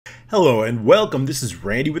Hello and welcome. This is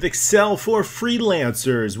Randy with Excel for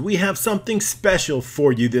Freelancers. We have something special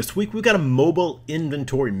for you this week. We've got a mobile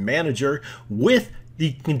inventory manager with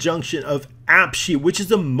the conjunction of AppSheet, which is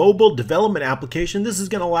a mobile development application. This is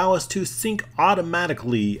going to allow us to sync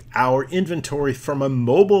automatically our inventory from a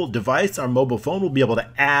mobile device. Our mobile phone will be able to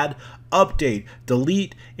add, update,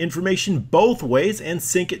 delete information both ways and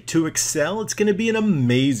sync it to Excel. It's going to be an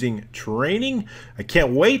amazing training. I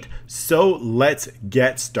can't wait. So let's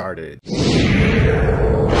get started.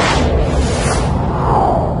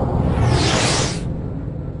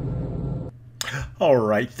 All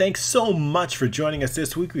right, thanks so much for joining us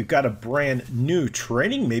this week. We've got a brand new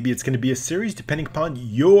training. Maybe it's going to be a series depending upon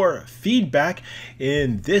your feedback.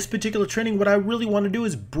 In this particular training, what I really want to do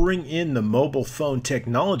is bring in the mobile phone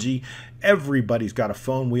technology. Everybody's got a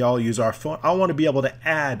phone. We all use our phone. I want to be able to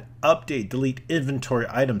add, update, delete inventory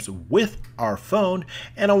items with our phone,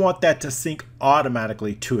 and I want that to sync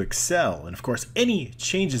automatically to Excel. And of course, any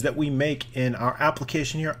changes that we make in our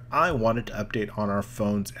application here, I want it to update on our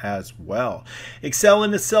phones as well. Excel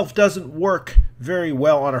in itself doesn't work very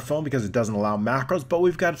well on our phone because it doesn't allow macros, but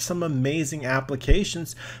we've got some amazing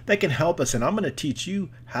applications that can help us, and I'm going to teach you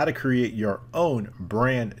how to create your own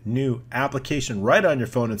brand new application right on your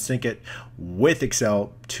phone and sync it with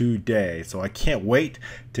Excel today. So I can't wait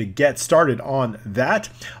to get started on that.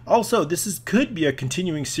 Also, this could be a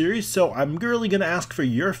continuing series, so I'm really going to ask for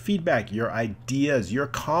your feedback, your ideas, your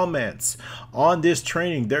comments on this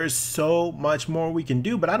training. There's so much more we can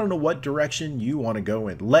do, but I don't know what direction you want to go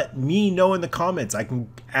in. Let me know in the comments. I can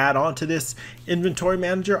add on to this inventory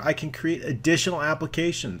manager. I can create additional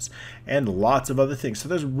applications and lots of other things. So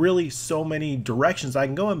there's really so many directions I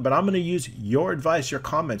can go in, but I'm going to use your advice, your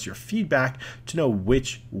comments, your feedback to know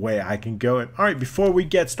which way I can go in. All right, before we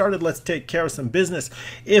get started, let's take care of some business.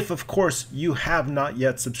 If, of course, you have not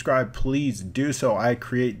yet subscribed, please do so. I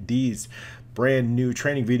create these brand new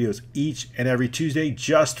training videos each and every Tuesday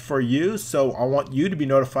just for you. So I want you to be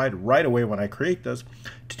notified right away when I create those.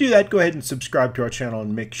 To do that, go ahead and subscribe to our channel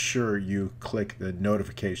and make sure you click the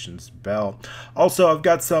notifications bell. Also, I've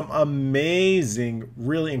got some amazing,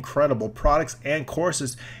 really incredible products and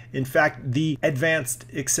courses. In fact, the Advanced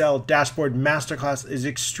Excel Dashboard Masterclass is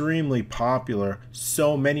extremely popular.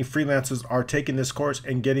 So many freelancers are taking this course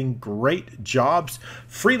and getting great jobs,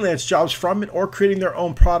 freelance jobs from it, or creating their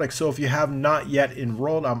own products. So if you have not yet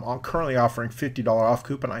enrolled, I'm currently offering $50 off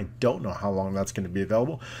coupon. I don't know how long that's going to be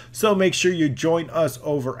available. So make sure you join us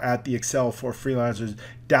over at the Excel for Freelancers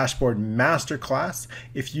Dashboard Masterclass.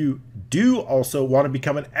 If you do also want to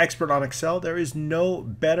become an expert on Excel, there is no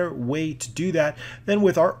better way to do that than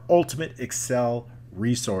with our Ultimate Excel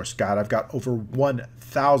Resource Guide. I've got over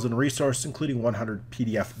 1,000 resources, including 100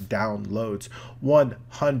 PDF downloads,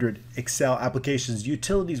 100 Excel applications,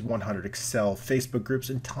 utilities, 100 Excel Facebook groups,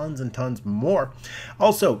 and tons more.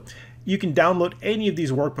 Also, you can download any of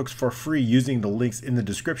these workbooks for free using the links in the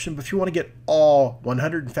description. But if you want to get all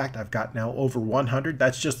 100, in fact, I've got now over 100.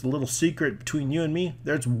 That's just a little secret between you and me.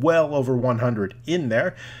 There's well over 100 in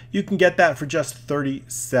there. You can get that for just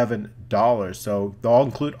 $37. So I'll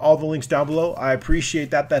include all the links down below. I appreciate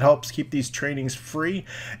that. That helps keep these trainings free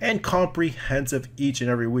and comprehensive each and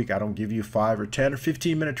every week. I don't give you 5 or 10 or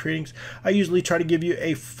 15-minute trainings. I usually try to give you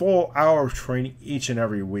a full hour of training each and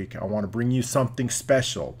every week. I want to bring you something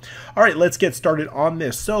special. All right, let's get started on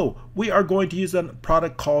this. So we are going to use a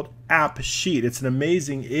product called AppSheet. It's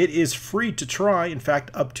it is free to try. In fact,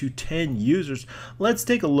 up to 10 users. Let's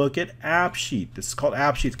take a look at AppSheet. This is called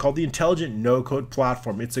AppSheet. It's called the Intelligent No-Code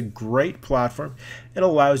Platform. It's a great platform. It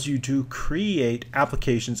allows you to create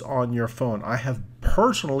applications on your phone. I have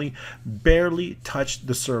personally barely touched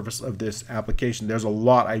the surface of this application. There's a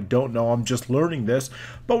lot I don't know. I'm just learning this,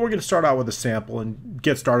 but we're going to start out with a sample and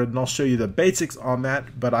get started, and I'll show you the basics on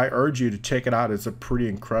that, but I urge you to check it out. It's a pretty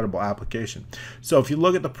incredible application. So if you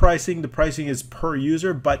look at the pricing is per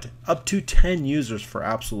user, but up to 10 users for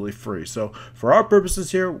absolutely free. So for our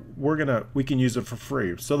purposes here, we can use it for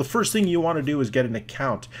free. So the first thing you want to do is get an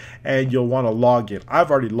account, and you'll want to log in.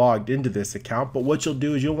 I've already logged into this account, but what you'll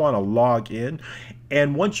do is you'll want to log in.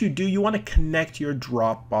 And once you do, you want to connect your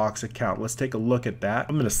Dropbox account. Let's take a look at that.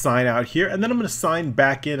 I'm going to sign out here, and then I'm going to sign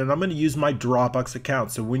back in, and I'm going to use my Dropbox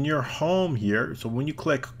account. So when you're home here, so when you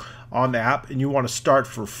click on the app and you want to start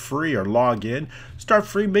for free or log in, start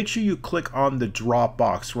free, make sure you click on the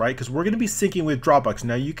Dropbox, right? Because we're going to be syncing with Dropbox.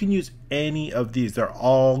 Now you can use any of these. They're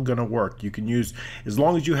all going to work. You can use, as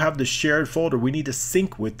long as you have the shared folder, we need to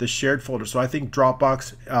sync with the shared folder. So I think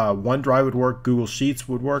Dropbox, OneDrive would work, Google Sheets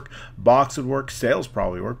would work, Box would work, Sales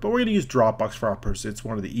probably work, but we're going to use Dropbox for our purpose. It's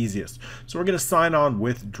one of the easiest. So we're going to sign on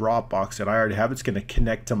with Dropbox, and I already have it. It's going to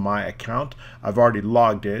connect to my account. I've already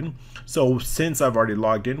logged in. So since I've already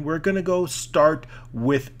logged in, we're going to go start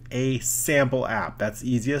with a sample app. That's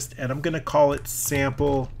easiest, and I'm going to call it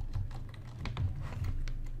Sample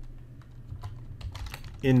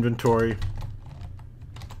Inventory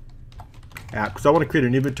app, because I want to create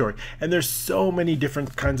an inventory. And there's so many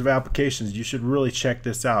different kinds of applications. You should really check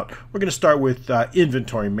this out. We're going to start with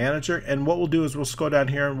Inventory Manager, and what we'll do is we'll go down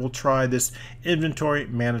here and we'll try this Inventory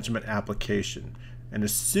Management application. And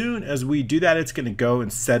as soon as we do that, it's going to go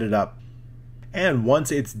and set it up. And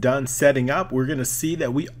once it's done setting up, we're going to see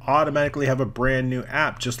that we automatically have a brand new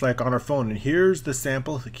app, just like on our phone. And here's the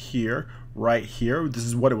sample here, right here. This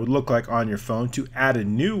is what it would look like on your phone. To add a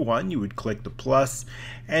new one, you would click the plus,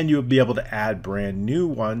 and you'll be able to add brand new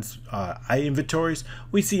ones. Inventories,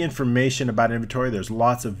 we see information about inventory. There's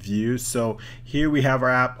lots of views. So here we have our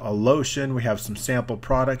app, a lotion. We have some sample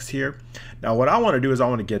products here. Now what I want to do is I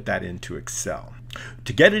want to get that into Excel.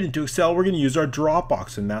 To get it into Excel, we're going to use our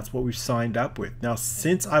Dropbox, and that's what we've signed up with. Now,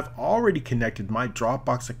 since I've already connected my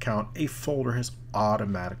Dropbox account, a folder has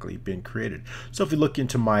automatically been created. So if we look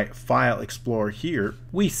into my File Explorer here,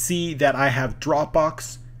 we see that I have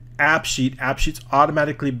Dropbox, AppSheet. AppSheet's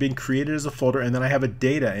automatically been created as a folder, and then I have a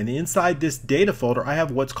data, and inside this data folder I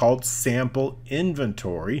have what's called Sample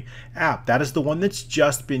Inventory app. That is the one that's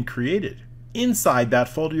just been created. Inside that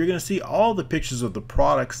folder, you're going to see all the pictures of the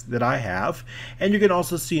products that I have, and you can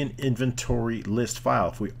also see an inventory list file.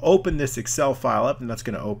 If we open this Excel file up, and that's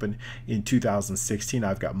going to open in 2016,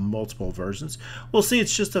 I've got multiple versions, we'll see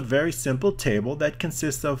it's just a very simple table that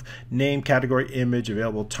consists of name, category, image,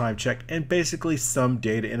 available time check, and basically some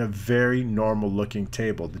data in a very normal looking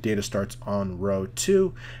table. The data starts on row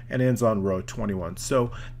 2 and ends on row 21.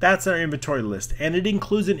 So that's our inventory list, and it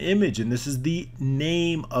includes an image, and this is the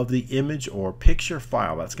name of the image or picture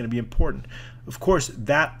file. That's going to be important. Of course,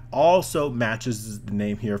 that also matches the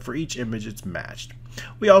name here. For each image, it's matched.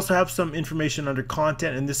 We also have some information under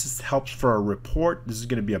content, and this helps for a report. This is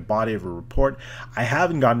going to be a body of a report. I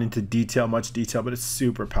haven't gotten into much detail, but it's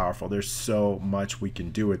super powerful. There's so much we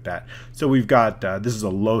can do with that. So we've got, this is a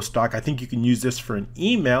low stock. I think you can use this for an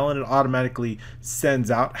email, and it automatically sends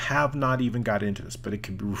out. Have not even got into this, but it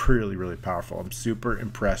can be really, really powerful. I'm super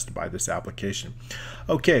impressed by this application.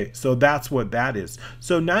 Okay, so that's what that is.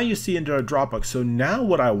 So now you see into our Dropbox. So now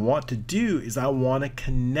what I want to do is I want to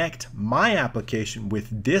connect my application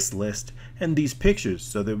with this list and these pictures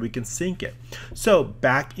so that we can sync it. So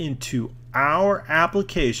back into our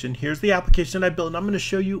application, here's the application I built, and I'm going to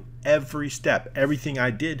show you every step, everything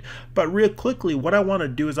I did. But real quickly, what I want to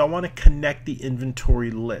do is I want to connect the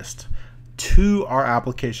inventory list to our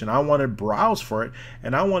application. I want to browse for it,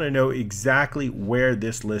 and I want to know exactly where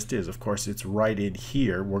this list is. Of course, it's right in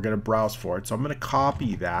here. We're going to browse for it. So I'm going to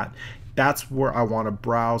copy that. That's where I want to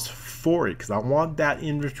browse for it, because I want that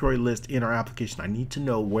inventory list in our application. I need to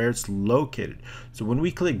know where it's located. So when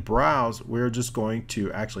we click browse, we're just going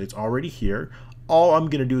to, actually it's already here. All I'm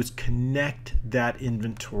going to do is connect that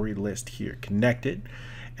inventory list here, connect it.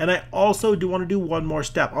 And I also do want to do one more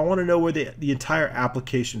step. I want to know where the entire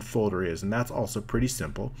application folder is, and that's also pretty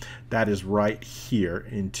simple. That is right here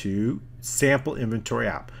into Sample Inventory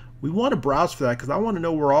App. We want to browse for that because I want to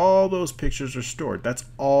know where all those pictures are stored. That's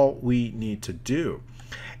all we need to do.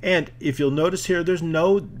 And if you'll notice here, there's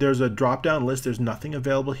a drop-down list. There's nothing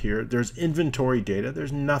available here. There's inventory data.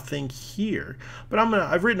 There's nothing here. But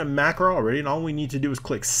I've written a macro already, and all we need to do is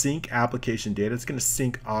click Sync Application Data. It's going to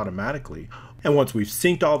sync automatically. And once we've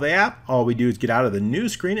synced all the app, all we do is get out of the new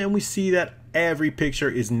screen, and we see that every picture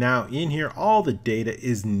is now in here. All the data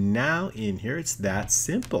is now in here. It's that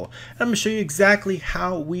simple. And I'm going to show you exactly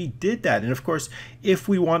how we did that. And of course, if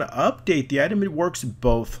we want to update the item, it works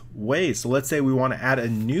both ways. So let's say we want to add a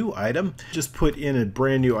new item. Just put in a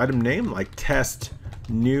brand new item name like test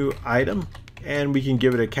new item, and we can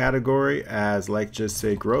give it a category as, like, just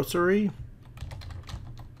say grocery.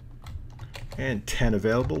 And 10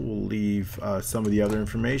 available. We'll leave some of the other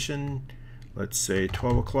information. Let's say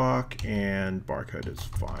 12 o'clock, and barcode is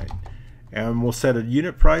fine. And we'll set a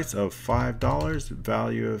unit price of $5,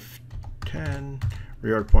 value of 10,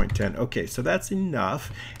 reward point 10. Okay, so that's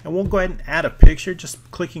enough. And we'll go ahead and add a picture.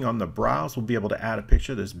 Just clicking on the browse, we'll be able to add a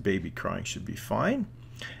picture. This baby crying should be fine.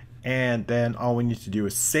 And then all we need to do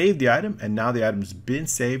is save the item, and now the item's been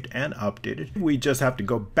saved and updated. We just have to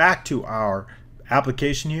go back to our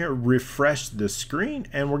application here, refresh the screen,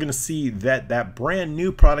 and we're going to see that that brand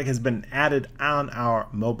new product has been added on our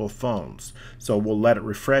mobile phones. So we'll let it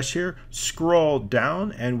refresh here, scroll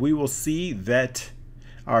down, and we will see that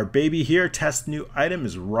our baby here, test new item,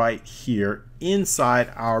 is right here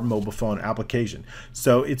inside our mobile phone application.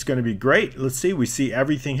 So it's going to be great. Let's see, we see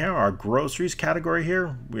everything here. Our groceries category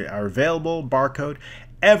here, we are available, barcode,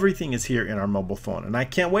 everything is here in our mobile phone. And I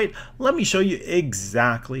can't wait. Let me show you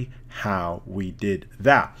exactly how we did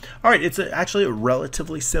that. All right, it's actually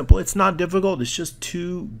relatively simple. It's not difficult. It's just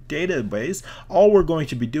two databases. All we're going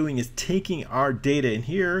to be doing is taking our data in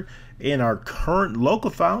here in our current local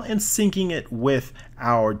file and syncing it with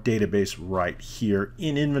our database right here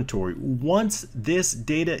in inventory. Once this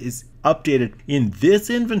data is updated in this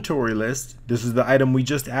inventory list, this is the item we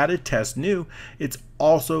just added, test new, it's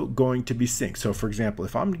also going to be synced. So for example,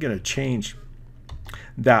 if I'm going to change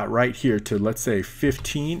that right here to, let's say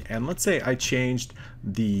 15, and let's say I changed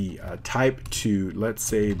the type to, let's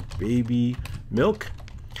say, baby milk,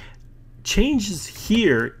 changes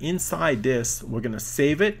here inside this, we're going to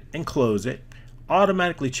save it and close it.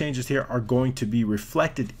 Automatically changes here are going to be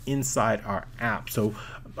reflected inside our app. So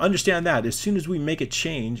understand that as soon as we make a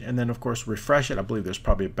change and then of course refresh it, I believe there's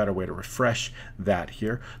probably a better way to refresh that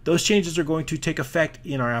here, those changes are going to take effect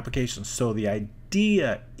in our application. So the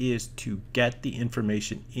idea is to get the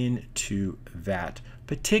information into that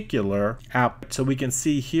particular app. So we can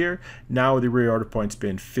see here now the reorder point's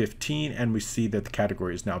been 15 and we see that the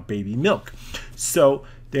category is now baby milk. So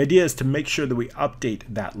the idea is to make sure that we update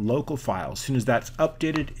that local file. As soon as that's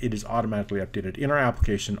updated, it is automatically updated in our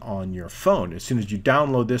application on your phone. As soon as you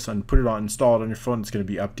download this and put it on, install it on your phone, it's going to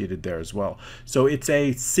be updated there as well. So it's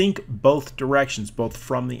a sync both directions, both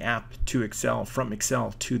from the app to Excel, from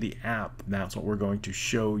Excel to the app. That's what we're going to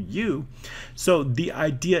show you. So the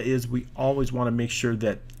idea is we always want to make sure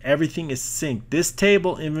that everything is synced. This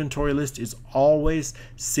table inventory list is always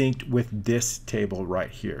synced with this table right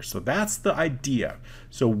here. So that's the idea.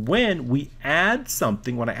 So when we add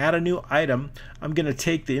something, when I add a new item, I'm going to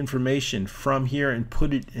take the information from here and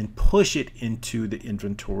put it and push it into the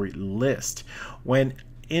inventory list. When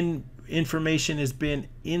information has been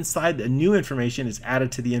inside, the new information is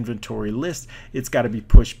added to the inventory list, it's got to be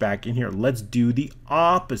pushed back in here. Let's do the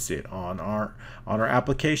opposite on our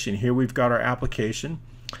application. Here we've got our application.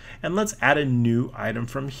 And let's add a new item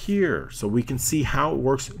from here so we can see how it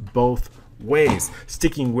works both ways.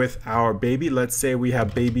 Sticking with our baby, let's say we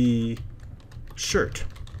have baby shirt.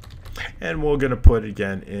 And we're going to put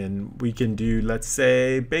again in, we can do, let's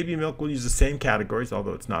say baby milk. We'll use the same categories,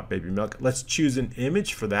 although it's not baby milk. Let's choose an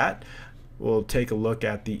image for that. We'll take a look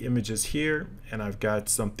at the images here, and I've got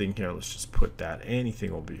something here. Let's just put that.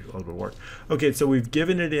 Anything will be a little bit work. Okay, so we've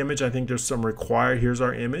given it an image. I think there's some required. Here's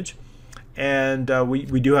our image. And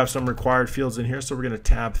we do have some required fields in here, so we're going to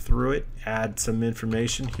tab through it, add some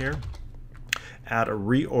information here, add a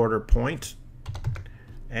reorder point,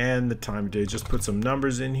 and the time of day. Just put some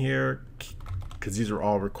numbers in here because these are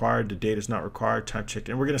all required. The date is not required. Time checked,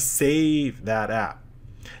 and we're going to save that app.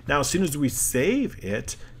 Now, as soon as we save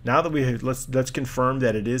it, now that we have, let's confirm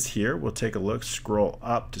that it is here. We'll take a look, scroll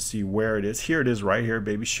up to see where it is. Here it is right here,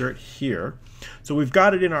 baby shirt here. So we've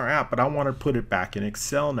got it in our app, but I want to put it back in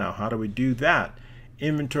Excel now. How do we do that?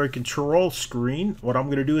 Inventory control screen. What I'm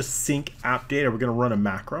going to do is sync app data. We're going to run a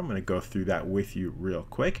macro. I'm going to go through that with you real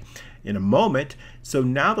quick in a moment. So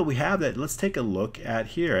now that we have that, let's take a look at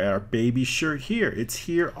here at our baby shirt here. It's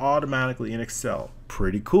here automatically in Excel.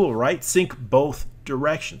 Pretty cool, right? Sync both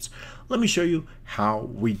directions. Let me show you how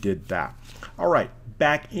we did that. All right,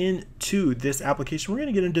 back into this application, we're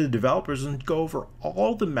going to get into the developers and go over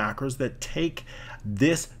all the macros that take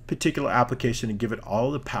this particular application and give it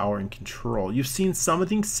all the power and control. You've seen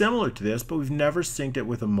something similar to this, but we've never synced it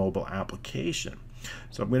with a mobile application.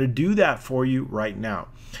 So I'm going to do that for you right now.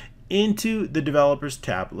 Into the developers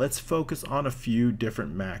tab, let's focus on a few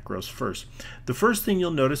different macros first. The first thing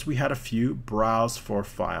you'll notice, we had a few browse for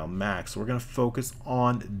file max. So we're going to focus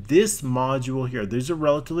on this module here. These are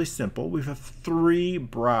relatively simple. We have 3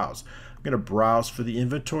 browse. I'm going to browse for the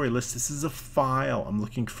inventory list. This is a file. I'm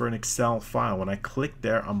looking for an Excel file. When I click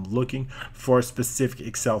there, I'm looking for a specific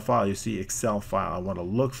Excel file. You see Excel file. I want to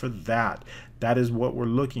look for that. That is what we're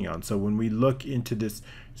looking on. So when we look into this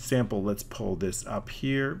sample, let's pull this up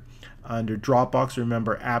here. Under Dropbox,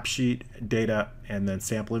 remember AppSheet, data, and then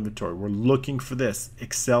sample inventory. We're looking for this.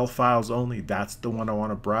 Excel files only. That's the one I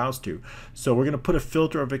want to browse to. So we're going to put a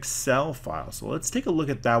filter of Excel files. So let's take a look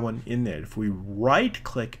at that one in there. If we right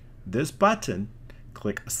click this button,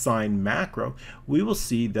 click Assign Macro, we will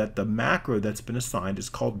see that the macro that's been assigned is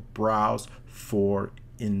called Browse for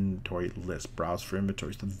inventory list, browse for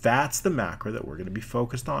inventory. So that's the macro that we're going to be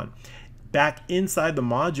focused on. Back inside the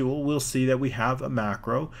module, we'll see that we have a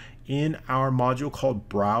macro in our module called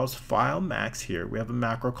browse file max. Here we have a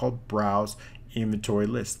macro called browse inventory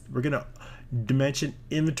list. We're going to dimension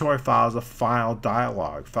inventory file as a file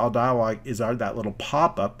dialog. File dialog is that little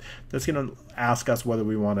pop-up that's going to ask us whether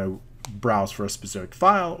we want to browse for a specific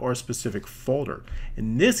file or a specific folder.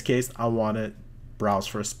 In this case, I want to browse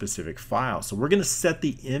for a specific file. So we're going to set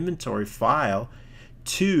the inventory file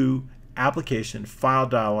to application file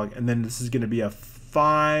dialog, and then this is going to be a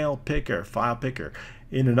file picker.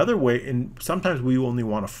 In another way, and sometimes we only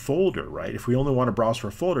want a folder, right? If we only want to browse for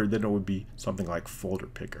a folder, then it would be something like folder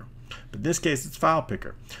picker. But in this case, it's file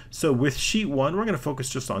picker. So with sheet 1, we're going to focus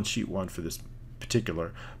just on sheet 1 for this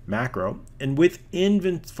particular macro. And with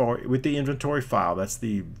the inventory file, that's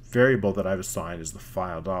the variable that I've assigned as the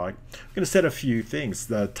file dialog, we're going to set a few things.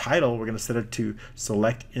 The title, we're going to set it to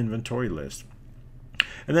select inventory list.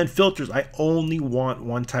 And then filters, I only want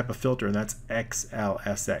one type of filter, and that's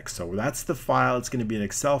XLSX. So that's the file. It's going to be an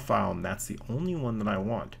Excel file, and that's the only one that I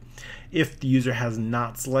want. If the user has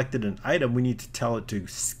not selected an item, we need to tell it to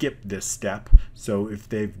skip this step. So if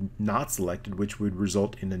they've not selected, which would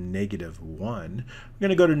result in a -1, we're going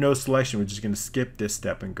to go to no selection, which is going to skip this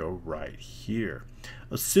step and go right here.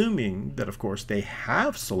 Assuming that, of course, they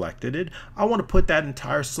have selected it, I want to put that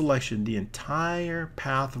entire selection, the entire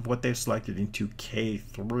path of what they've selected, into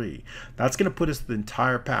K3. That's going to put us the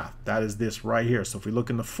entire path. That is this right here. So if we look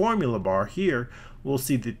in the formula bar here, we'll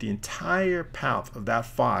see that the entire path of that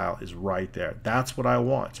file is right there. That's what I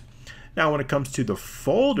want. Now, when it comes to the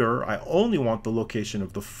folder, I only want the location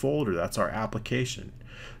of the folder. That's our application.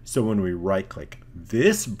 So when we right-click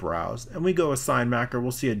this browse and we go assign macro,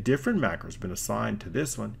 we'll see a different macro has been assigned to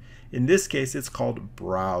this one. In this case, it's called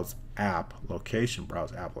browse app location,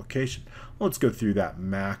 browse app location. Let's go through that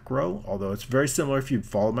macro, although it's very similar if you've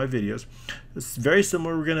followed my videos. It's very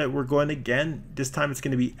similar. We're going again, this time it's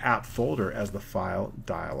going to be app folder as the file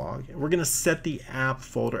dialog. And we're going to set the app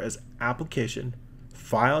folder as application,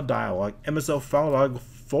 file dialog, MSO file dialog,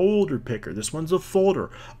 folder picker. This one's a folder.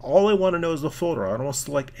 All I want to know is the folder. I don't want to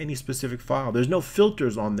select any specific file. There's no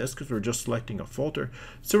filters on this because we're just selecting a folder.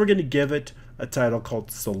 So we're going to give it a title called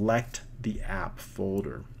select the app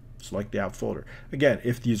folder. Select the app folder. Again,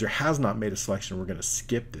 if the user has not made a selection, we're going to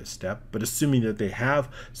skip this step. But assuming that they have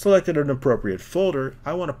selected an appropriate folder,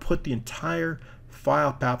 I want to put the entire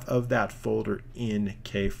file path of that folder in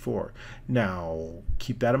K4. Now,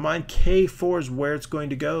 keep that in mind. K4 is where it's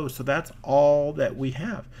going to go. So that's all that we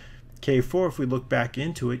have. K4, if we look back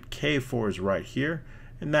into it, K4 is right here.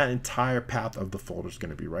 And that entire path of the folder is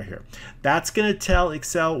going to be right here. That's going to tell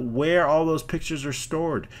Excel where all those pictures are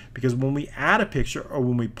stored. Because when we add a picture or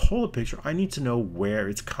when we pull a picture, I need to know where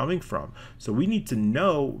it's coming from. So we need to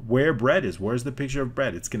know where bread is. Where's the picture of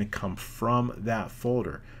bread? It's going to come from that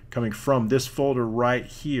folder. Coming from this folder right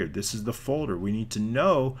here. This is the folder. We need to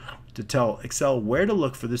know to tell Excel where to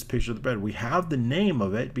look for this picture of the bread. We have the name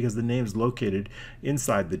of it because the name is located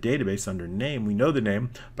inside the database under name. We know the name,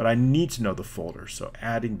 but I need to know the folder. So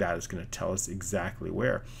adding that is going to tell us exactly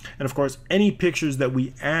where. And of course, any pictures that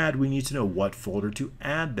we add, we need to know what folder to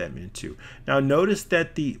add them into. Now notice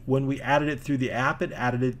that when we added it through the app, it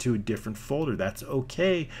added it to a different folder. That's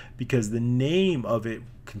okay because the name of it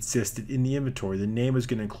consisted in the inventory. The name is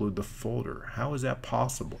going to include the folder. How is that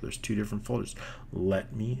possible? There's two different folders.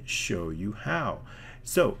 Let me show you how.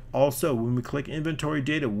 So also when we click inventory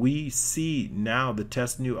data, we see now the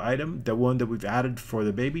test new item, the one that we've added for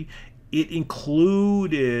the baby. It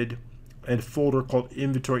included a folder called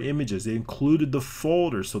inventory images. It included the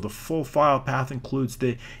folder, so the full file path includes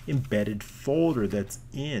the embedded folder that's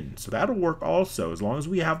in. So that'll work also. As long as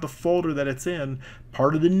we have the folder that it's in,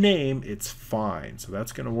 part of the name, it's fine. So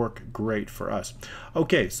that's going to work great for us.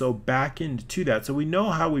 Okay, so back into that. So we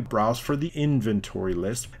know how we browse for the inventory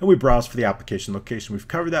list and we browse for the application location. We've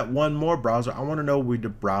covered that. One more browser. I want to know where to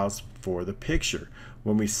browse for the picture.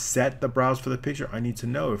 When we set the browse for the picture, I need to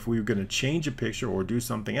know if we're going to change a picture or do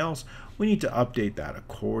something else, we need to update that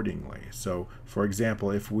accordingly. So for example,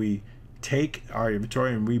 if we take our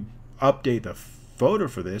inventory and we update the photo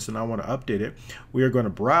for this, and I want to update it, we are going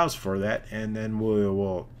to browse for that, and then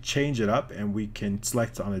we'll change it up, and we can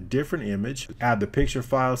select on a different image, add the picture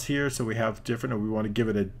files here, so we have different, or we want to give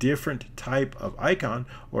it a different type of icon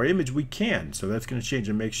or image, we can. So that's going to change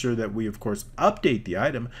and make sure that we of course update the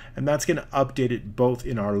item, and that's going to update it both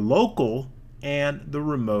in our local and the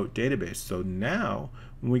remote database. So now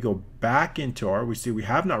When we go back into we see we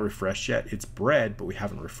have not refreshed yet. It's bread, but we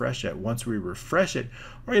haven't refreshed yet. Once we refresh it,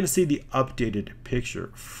 we're going to see the updated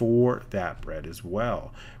picture for that bread as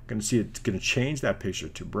well. We're going to see it's going to change that picture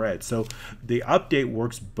to bread. So the update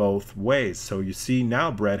works both ways. So you see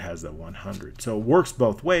now bread has the 100. So it works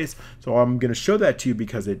both ways. So I'm going to show that to you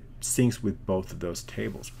because it syncs with both of those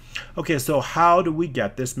tables. Okay, so how do we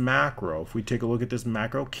get this macro? If we take a look at this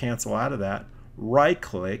macro, cancel out of that, right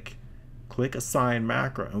click, click Assign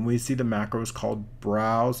Macro, and we see the macro is called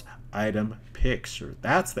Browse Item Picture.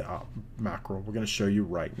 That's the macro we're going to show you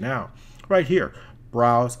right now. Right here,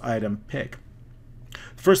 Browse Item Pick.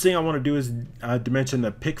 The first thing I want to do is dimension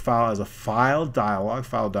the pick file as a file dialog.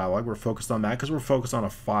 We're focused on that because we're focused on a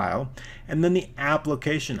file. And then the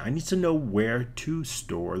application. I need to know where to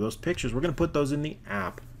store those pictures. We're going to put those in the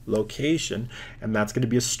app location, and that's going to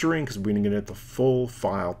be a string because we're going to get the full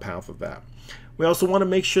file path of that. We also want to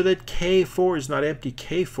make sure that K4 is not empty.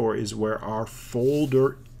 K4 is where our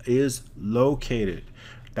folder is located.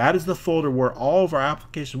 That is the folder where all of our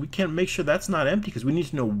applications, we can't make sure that's not empty because we need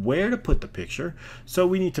to know where to put the picture. So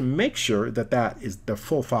we need to make sure that that is the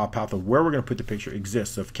full file path of where we're going to put the picture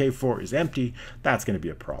exists. So if K4 is empty, that's going to be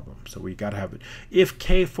a problem. So we got to have it. If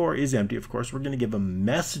K4 is empty, of course, we're going to give a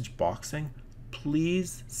message box saying,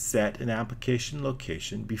 please set an application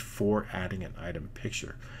location before adding an item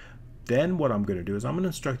picture. Then what I'm going to do is I'm going to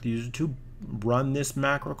instruct the user to run this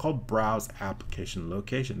macro called Browse Application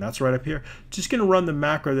Location. That's right up here. Just going to run the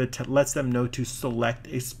macro that lets them know to select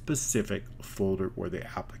a specific folder where the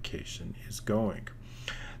application is going.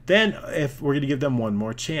 Then if we're going to give them one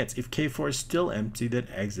more chance. If K4 is still empty, then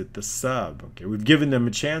exit the sub. Okay, we've given them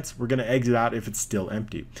a chance. We're going to exit out if it's still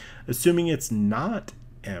empty. Assuming it's not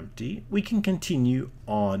empty, we can continue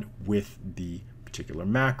on with the particular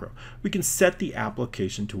macro. We can set the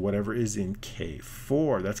application to whatever is in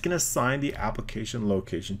K4. That's going to assign the application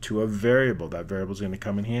location to a variable. That variable is going to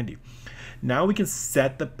come in handy. Now we can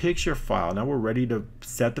set the picture file. Now we're ready to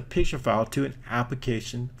set the picture file to an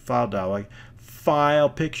application file dialog. File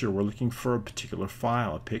picture. We're looking for a particular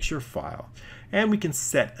file, a picture file. And we can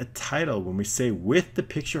set a title. When we say with the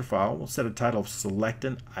picture file, we'll set a title of select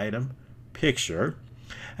an item picture.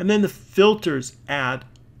 And then the filters add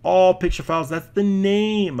all picture files. That's the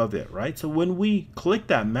name of it, right? So when we click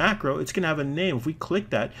that macro, it's going to have a name. If we click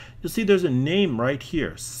that, you'll see there's a name right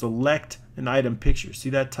here. Select an item picture. See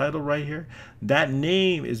that title right here? That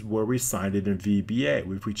name is where we assigned it in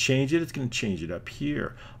VBA. If we change it, it's going to change it up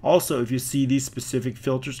here. Also, if you see these specific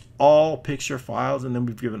filters, all picture files, and then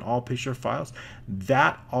we've given all picture files,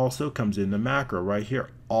 that also comes in the macro right here.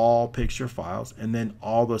 All picture files, and then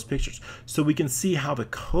all those pictures. So we can see how the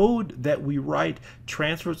code that we write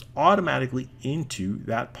transfers automatically into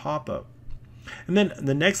that pop-up. And then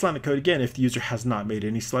the next line of code, again, if the user has not made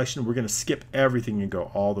any selection, we're going to skip everything and go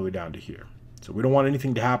all the way down to here. So we don't want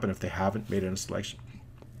anything to happen if they haven't made any selection.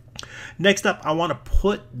 Next up, I want to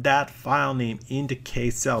put that file name into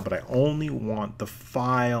K-cell, but I only want the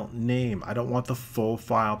file name. I don't want the full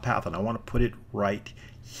file path, and I want to put it right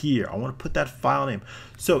here. I want to put that file name.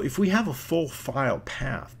 So if we have a full file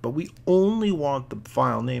path, but we only want the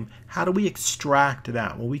file name, how do we extract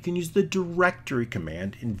that? Well, we can use the directory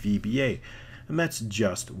command in VBA. And that's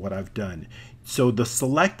just what I've done. So the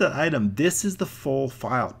selected item, this is the full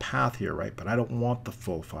file path here, right? But I don't want the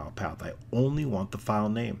full file path. I only want the file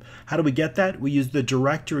name. How do we get that? We use the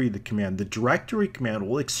directory command. The directory command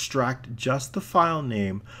will extract just the file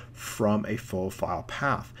name from a full file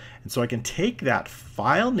path. And so I can take that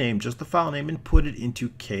file name, just the file name, and put it into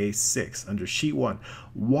K6 under sheet 1.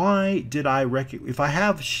 Why did I if I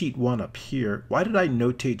have sheet 1 up here, why did I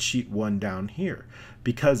notate sheet 1 down here?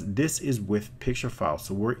 Because this is with picture file,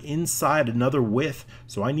 so we're inside another with,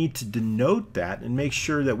 so I need to denote that and make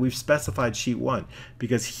sure that we've specified sheet 1,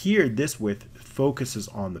 because here this with focuses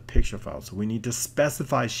on the picture file, so we need to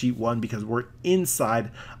specify sheet 1 because we're inside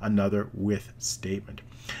another with statement.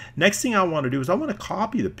 Next thing I want to do is I want to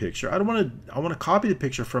copy the picture. I want to copy the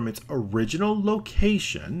picture from its original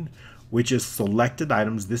location, which is selected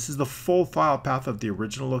items. This is the full file path of the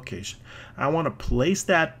original location. I want to place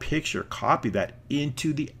that picture, copy that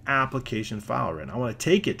into the application file, and I want to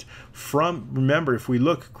take it from, remember, if we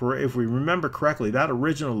remember correctly, that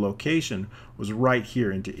original location was right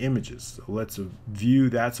here into images. So let's view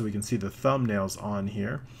that so we can see the thumbnails on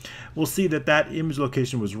here. We'll see that that image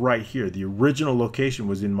location was right here. The original location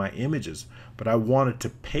was in my images, but I wanted to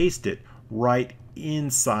paste it right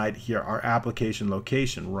inside here, our application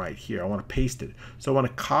location right here. I want to paste it. So I want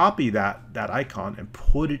to copy that icon and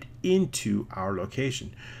put it into our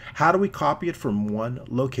location. How do we copy it from one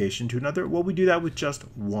location to another? Well, we do that with just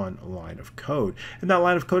one line of code. And that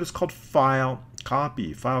line of code is called file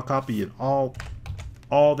copy. File copy, and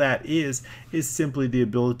all that is simply the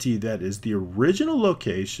ability that is the original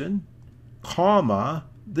location, comma,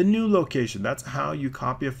 the new location. That's how you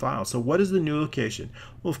copy a file. So what is the new location?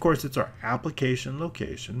 Well, of course, it's our application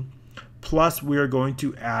location, plus we are going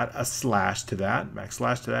to add a slash to that,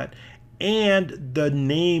 backslash to that, and the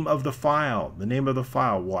name of the file. The name of the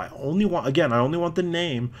file. Well, I only want the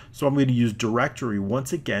name, so I'm going to use directory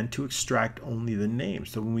once again to extract only the name.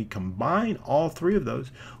 So when we combine all three of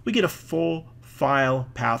those, we get a full file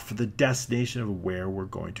path for the destination of where we're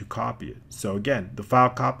going to copy it. So again, the file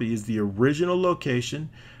copy is the original location,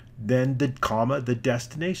 then the comma, the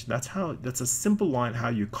destination. That's a simple line how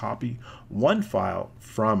you copy one file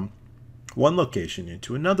from one location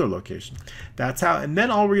into another location. That's how, and then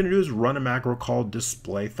all we're going to do is run a macro called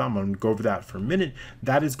display thumb. I'm going to go over that for a minute.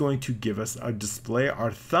 That is going to give us a display our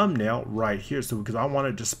thumbnail right here. So because I want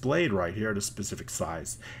it displayed right here at a specific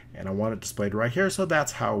size, and I want it displayed right here. So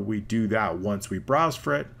that's how we do that. Once we browse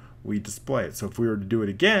for it, we display it. So if we were to do it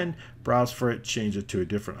again, browse for it, change it to a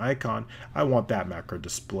different icon, I want that macro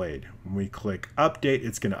displayed. When we click update,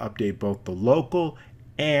 it's going to update both the local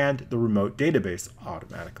and the remote database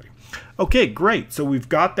automatically. Okay, great. So we've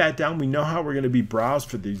got that down. We know how we're going to be browsed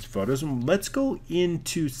for these photos. And let's go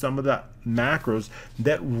into some of the macros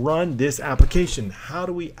that run this application. How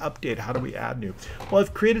do we update? How do we add new? Well,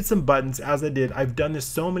 I've created some buttons as I did. I've done this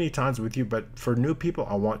so many times with you, but for new people,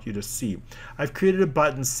 I want you to see. I've created a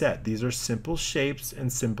button set. These are simple shapes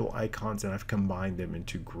and simple icons, and I've combined them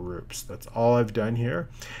into groups. That's all I've done here.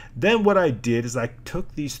 Then what I did is I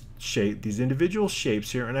took these individual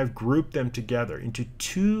shapes here, and I've grouped them together into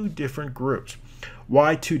two different groups.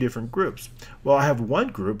 Why two different groups? Well, I have one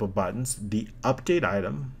group of buttons, the update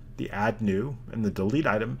item, the add new, and the delete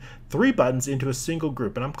item, three buttons into a single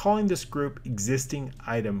group, and I'm calling this group existing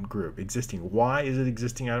item group. Existing. Why is it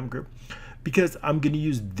existing item group? Because I'm going to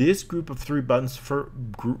use this group of three buttons for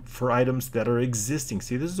items that are existing.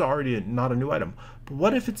 See, this is already not a new item, but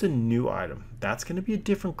what if it's a new item? That's going to be a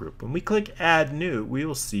different group. When we click add new, we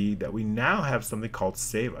will see that we now have something called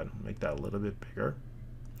save item. Make that a little bit bigger.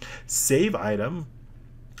 Save item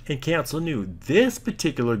and cancel new. This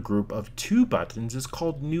particular group of two buttons is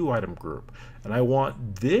called new item group, and I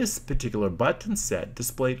want this particular button set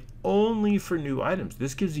displayed only for new items.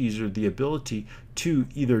 This gives the user the ability to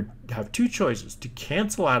either have two choices: to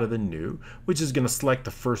cancel out of the new, which is going to select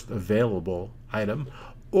the first available item,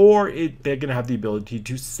 or they're going to have the ability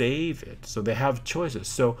to save it. So they have choices.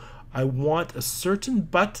 So I want a certain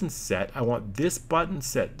button set. I want this button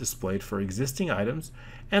set displayed for existing items,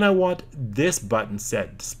 and I want this button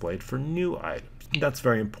set displayed for new items. That's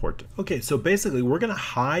very important. Okay, so basically we're going to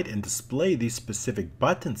hide and display these specific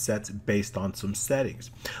button sets based on some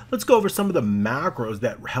settings. Let's go over some of the macros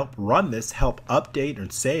that help run this, help update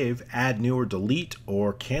and save, add new or delete,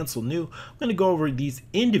 or cancel new. I'm going to go over these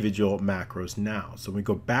individual macros now. So when we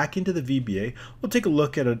go back into the VBA, we'll take a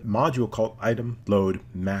look at a module called item load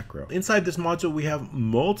macro. Inside this module, we have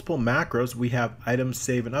multiple macros. We have item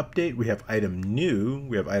save and update, we have item new,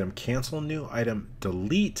 we have item cancel new, item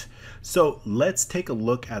delete. So let's take a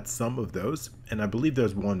look at some of those, and I believe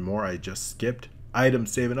there's one more I just skipped. Item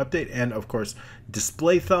save and update, and of course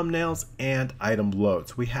display thumbnails and item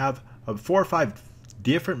loads. We have 4 or 5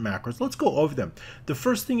 different macros. Let's go over them. The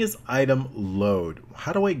first thing is item load.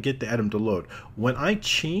 How do I get the item to load? When I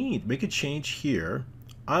make a change here,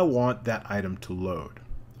 I want that item to load.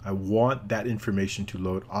 I want that information to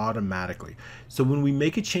load automatically. So when we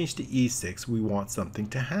make a change to E6, we want something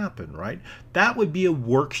to happen, right? That would be a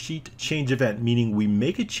worksheet change event, meaning we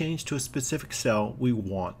make a change to a specific cell, we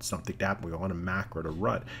want something to happen. We want a macro to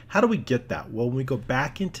run. How do we get that? Well, when we go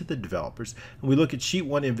back into the developers and we look at sheet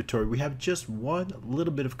 1 inventory, we have just one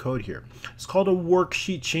little bit of code here. It's called a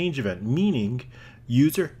worksheet change event, meaning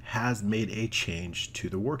user has made a change to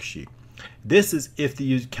the worksheet. This is if the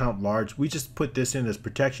user count large. We just put this in as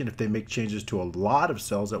protection. If they make changes to a lot of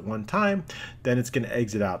cells at one time, then it's going to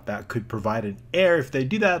exit out. That could provide an error if they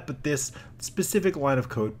do that, but this specific line of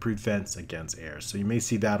code prevents against errors. So you may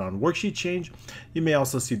see that on worksheet change. You may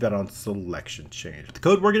also see that on selection change. The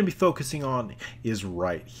code we're going to be focusing on is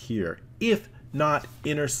right here. If not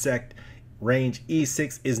intersect range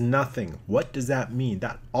E6 is nothing. What does that mean?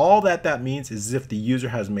 All that means is if the user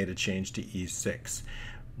has made a change to E6.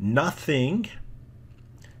 Nothing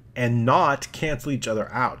and not cancel each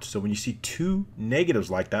other out. So when you see two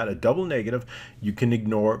negatives like that, a double negative, you can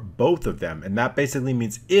ignore both of them. And that basically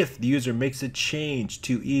means if the user makes a change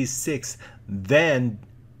to E6, then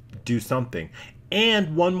do something.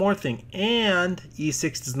 And one more thing, and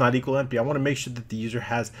E6 does not equal empty. I want to make sure that the user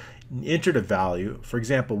has entered a value. For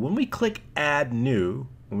example, when we click add new,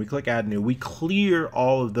 we clear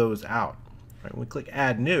all of those out. Right? When we click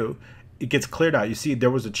add new, it gets cleared out. You see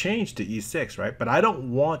there was a change to E6, right? But I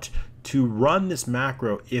don't want to run this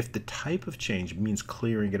macro if the type of change means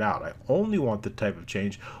clearing it out. I only want the type of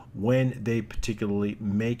change when they particularly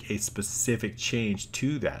make a specific change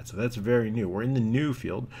to that. So that's very new. We're in the new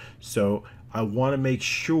field. So I want to make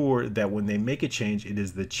sure that when they make a change, it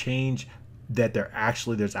is the change that there's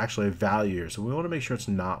actually a value here. So we want to make sure it's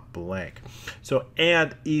not blank. So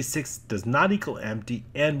and E6 does not equal empty,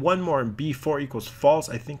 and one more, and B4 equals false.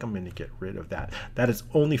 I think I'm going to get rid of that. That is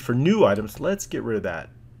only for new items. Let's get rid of that.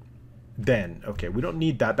 Then, okay, we don't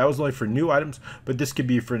need that. That was only for new items, but this could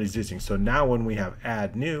be for an existing. So now when we have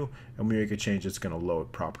add new and we make a change, it's going to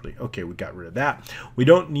load properly. Okay, we got rid of that. We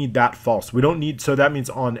don't need that false. We don't need, so that means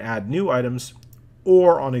on add new items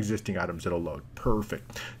or on existing items, it'll load.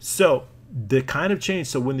 Perfect. So the kind of change,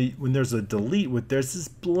 so when there's a delete, there's this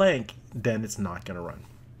blank, then it's not going to run.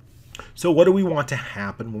 So what do we want to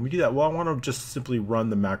happen when we do that? Well, I want to just simply run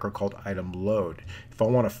the macro called item load. If I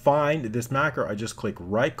want to find this macro, I just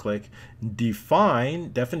right click,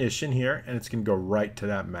 define definition here, and it's going to go right to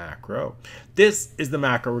that macro. This is the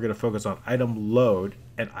macro we're going to focus on, item load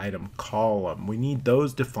and item column. We need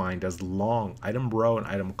those defined as long, item row and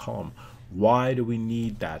item column. Why do we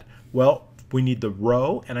need that? Well, we need the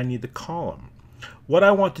row and I need the column. What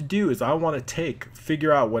I want to do is I want to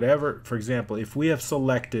figure out whatever, for example, if we have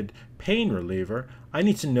selected pain reliever, I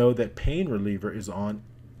need to know that pain reliever is on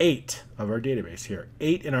 8 of our database here,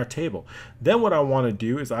 8 in our table. Then what I want to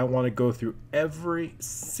do is I want to go through every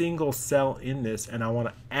single cell in this, and I want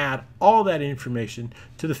to add all that information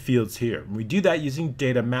to the fields here. We do that using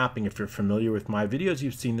data mapping. If you're familiar with my videos,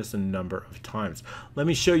 you've seen this a number of times. Let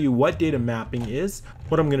me show you what data mapping is.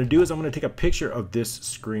 What I'm going to do is I'm going to take a picture of this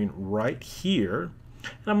screen right here,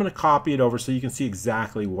 and I'm going to copy it over so you can see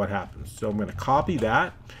exactly what happens. So I'm going to copy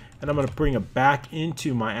that, and I'm going to bring it back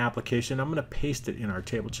into my application. I'm going to paste it in our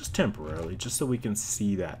table just temporarily, just so we can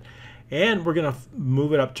see that. And we're going to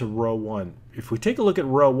move it up to row 1. If we take a look at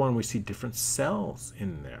row 1, we see different cells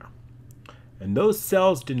in there. And those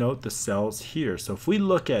cells denote the cells here. So if we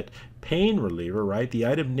look at pain reliever, right, the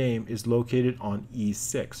item name is located on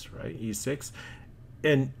E6, right, E6.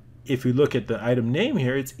 And if we look at the item name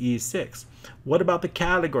here, it's E6. What about the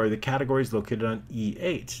category? The category is located on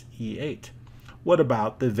E8, E8. What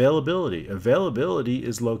about the availability? Availability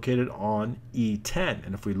is located on E10.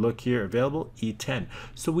 And if we look here, available, E10.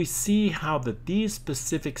 So we see how that these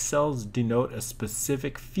specific cells denote a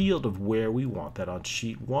specific field of where we want that on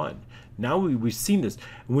sheet 1. Now we've seen this.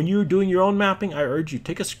 When you're doing your own mapping, I urge you,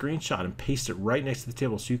 take a screenshot and paste it right next to the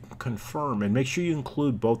table so you can confirm, and make sure you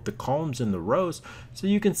include both the columns and the rows so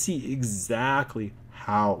you can see exactly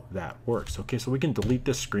how that works. Okay, so we can delete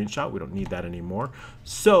this screenshot. We don't need that anymore.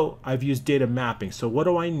 So I've used data mapping. So what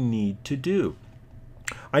do I need to do?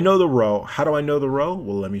 I know the row. How do I know the row?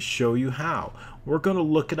 Well, let me show you how. We're going to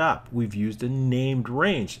look it up. We've used a named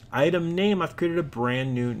range. Item name, I've created a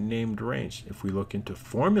brand new named range. If we look into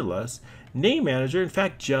formulas, name manager, in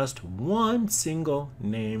fact, just one single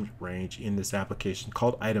named range in this application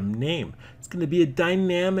called item name. It's going to be a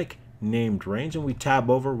dynamic named range, and we tab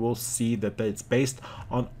over, we'll see that it's based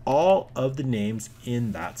on all of the names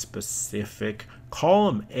in that specific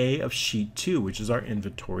column A of sheet 2, which is our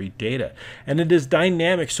inventory data. And it is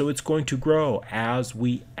dynamic, so it's going to grow as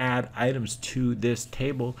we add items to this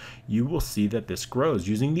table. You will see that this grows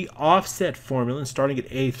using the offset formula. And starting at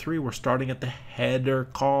A3, we're starting at the header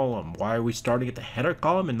column. Why are we starting at the header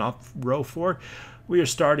column and not row 4? We are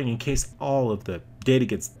starting in case all of the data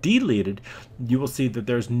gets deleted. You will see that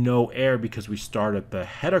there's no error because we start at the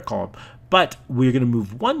header column. But we're going to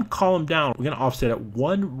move one column down. We're going to offset it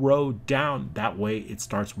one row down. That way it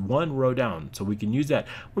starts one row down. So we can use that.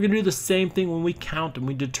 We're going to do the same thing when we count and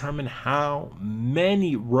we determine how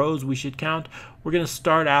many rows we should count. We're going to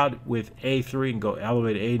start out with A3 and go all the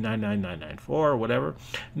way to A99994 or whatever.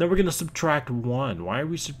 And then we're going to subtract 1. Why are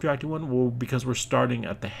we subtracting 1? Well, because we're starting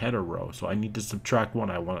at the header row. So I need to subtract 1.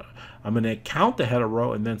 I'm going to count the header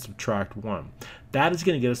row and then subtract 1. That is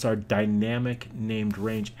going to get us our dynamic named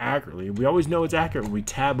range accurately. We always know it's accurate. When we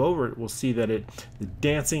tab over it, we'll see that the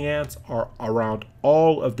dancing ants are around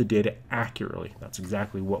all of the data accurately. That's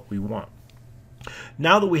exactly what we want.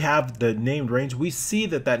 Now that we have the named range, we see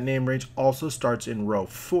that that named range also starts in row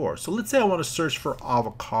 4. So let's say I want to search for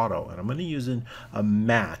avocado, and I'm going to use a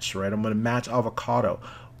match, right? I'm going to match avocado.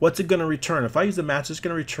 What's it going to return? If I use a match, it's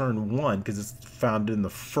going to return 1 because it's found in the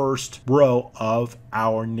first row of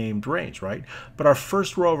our named range, right? But our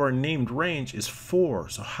first row of our named range is 4.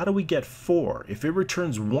 So how do we get 4? If it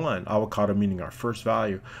returns 1, avocado meaning our first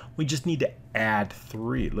value, we just need to add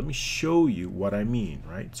 3. Let me show you what I mean,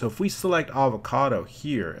 right? So if we select avocado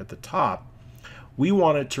here at the top, I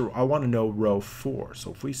want to know row 4. So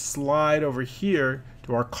if we slide over here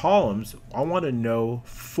to our columns, I want to know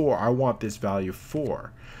 4. I want this value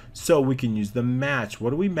 4. So we can use the match.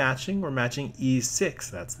 What are we matching? We're matching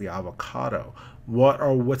E6. That's the avocado.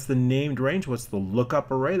 What's the named range? What's the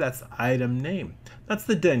lookup array? That's the item name. That's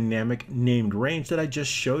the dynamic named range that I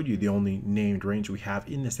just showed you, the only named range we have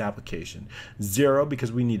in this application. 0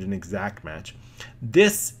 because we need an exact match.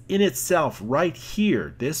 This in itself right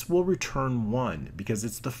here, this will return 1 because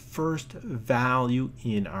it's the first value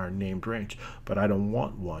in our named range. But I don't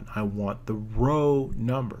want 1. I want the row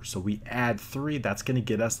number. So we add 3. That's going to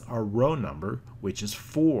get us our row number, which is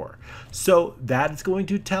 4. So that is going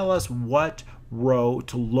to tell us what row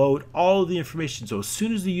to load all of the information. So as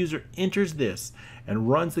soon as the user enters this and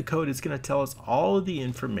runs the code, it's going to tell us all of the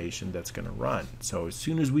information that's going to run. So as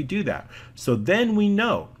soon as we do that, so then we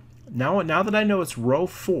know, now that I know it's row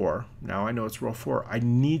 4, I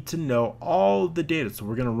need to know all of the data. So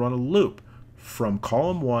we're going to run a loop from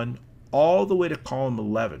column 1 all the way to column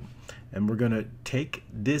 11. And we're going to take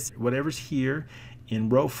this, whatever's here in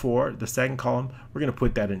row 4, the second column, we're going to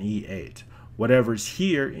put that in E8. Whatever's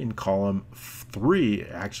here in column 3,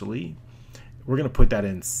 actually, we're going to put that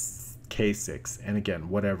in K6. And again,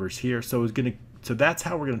 whatever's here. So that's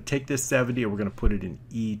how we're going to take this 70 and we're going to put it in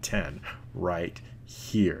E10 right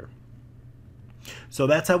here. So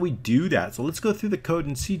that's how we do that. So let's go through the code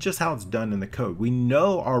and see just how it's done in the code. We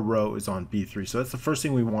know our row is on B3, so that's the first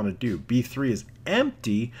thing we want to do. B3 is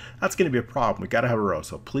empty. That's going to be a problem. We got to have a row.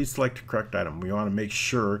 So please select the correct item. We want to make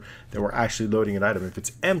sure that we're actually loading an item. If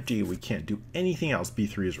it's empty, we can't do anything else.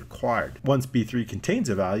 B3 is required. Once B3 contains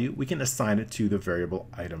a value, we can assign it to the variable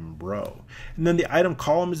item row. And then the item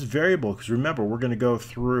column is variable because remember, we're going to go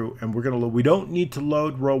through and we don't need to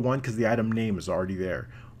load row 1 because the item name is already there.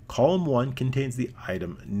 Column 1 contains the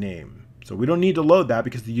item name. So we don't need to load that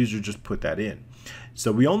because the user just put that in.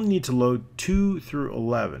 So we only need to load 2 through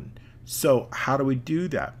 11. So how do we do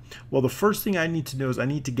that? Well, the first thing I need to know is I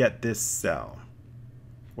need to get this cell.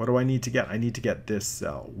 What do I need to get? I need to get this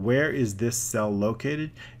cell. Where is this cell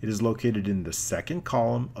located? It is located in the second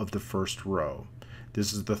column of the first row.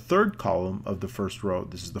 This is the third column of the first row.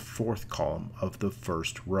 This is the fourth column of the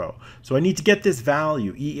first row. So I need to get this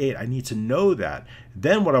value, E8. I need to know that.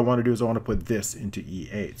 Then what I want to do is I want to put this into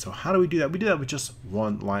E8. So how do we do that? We do that with just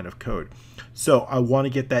one line of code. So I want to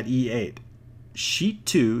get that E8. Sheet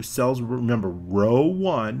 2 cells, remember, row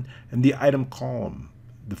 1 and the item column.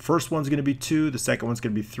 The first one's going to be 2, the second one's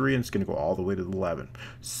going to be 3, and it's going to go all the way to 11.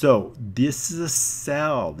 So this is a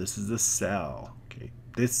cell. This is a cell. Okay,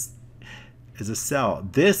 this is a cell.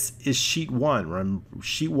 This is sheet 1. Remember,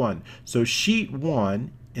 sheet 1. So sheet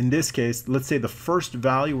 1, in this case, let's say the first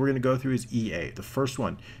value we're going to go through is E8. The first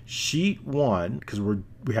one, sheet 1, because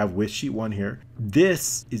we have with sheet 1 here.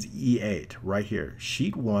 This is E8 right here.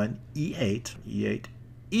 Sheet 1, E8. E8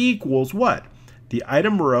 equals what? The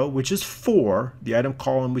item row, which is 4, the item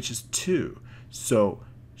column, which is 2. So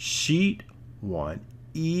sheet 1,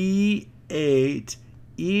 E8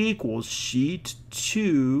 equals sheet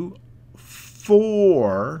 2,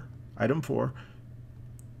 4, item 4,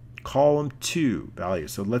 column 2 value.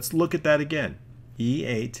 So let's look at that again.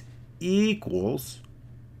 E8 equals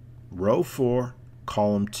row 4,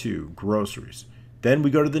 column 2, groceries. Then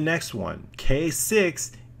we go to the next one.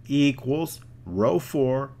 K6 equals row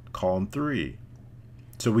 4, column 3.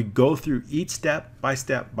 So we go through each step by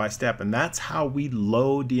step by step, and that's how we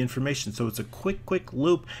load the information. So it's a quick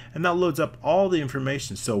loop, and that loads up all the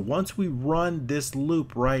information. So once we run this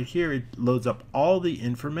loop right here, it loads up all the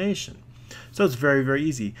information. So it's very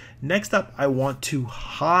easy. Next up, I want to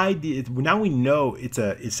hide the, now we know it's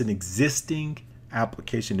an existing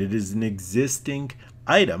application. It is an existing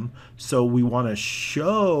item. So we want to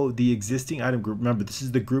show the existing item group. Remember, this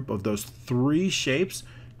is the group of those 3 shapes.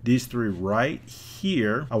 These 3 right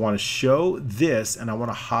here. I want to show this and I want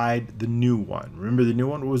to hide the new one. Remember the new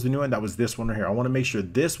one? What was the new one? That was this one right here. I want to make sure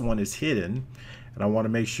this one is hidden and I want to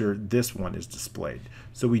make sure this one is displayed.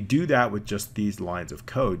 So we do that with just these lines of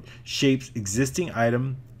code. Shapes existing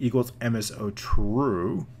item equals MSO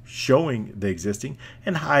true, showing the existing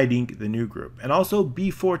and hiding the new group. And also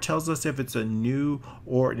B4 tells us if it's a new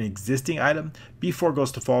or an existing item. B4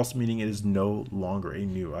 goes to false, meaning it is no longer a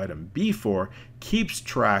new item. B4 keeps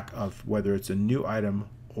track of whether it's a new item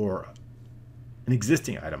or an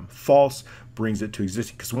existing item. False brings it to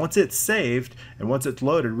existing, because once it's saved and once it's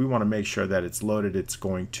loaded, we want to make sure that it's loaded. It's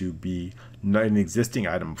going to be an existing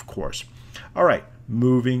item, of course. All right,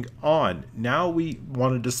 moving on. Now we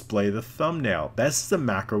want to display the thumbnail. That's the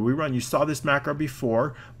macro we run. You saw this macro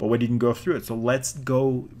before, but we didn't go through it. So let's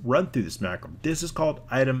go run through this macro. This is called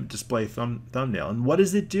item display thumbnail. And what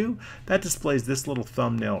does it do? That displays this little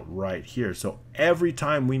thumbnail right here. So every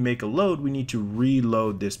time we make a load, we need to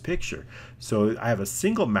reload this picture. So I have a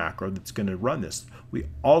single macro that's going to run this. We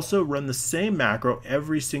also run the same macro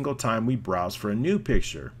every single time we browse for a new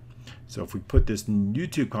picture. So if we put this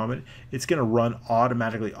YouTube comment, it's going to run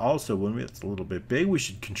automatically also. When it's a little bit big, we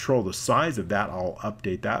should control the size of that. I'll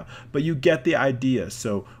update that, but you get the idea.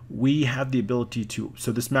 So we have the ability to,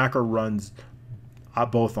 so this macro runs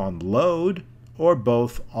both on load or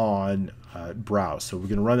both on browse. So we're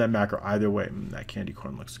going to run that macro either way. That candy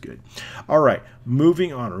corn looks good. All right,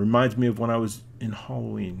 moving on. It reminds me of when I was in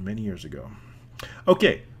Halloween many years ago.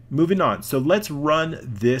 Okay, moving on. So let's run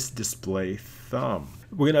this display thumb.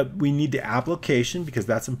 We need the application, because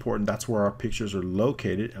that's important. That's where our pictures are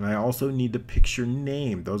located. And I also need the picture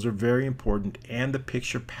name. Those are very important, and the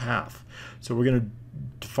picture path. So we're going to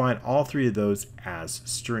define all three of those as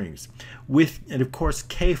strings. And of course,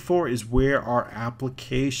 K4 is where our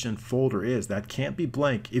application folder is. That can't be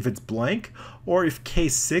blank. If it's blank, or if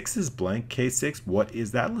K6 is blank, K6, what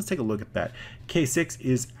is that? Let's take a look at that. K6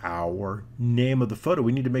 is our name of the photo.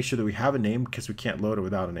 We need to make sure that we have a name, because we can't load it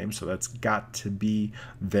without a name. So that's got to be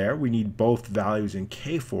there. We need both values in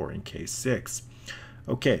K4 and K6.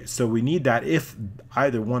 Okay, so we need that. If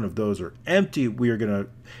either one of those are empty, we are going to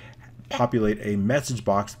populate a message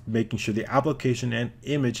box making sure the application and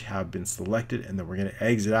image have been selected, and then we're going to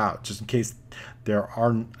exit out. Just in case there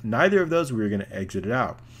are neither of those, we're going to exit it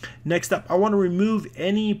out. Next up, I want to remove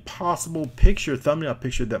any possible picture, thumbnail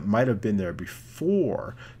picture, that might have been there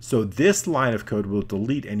before. So this line of code will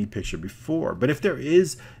delete any picture before. But if there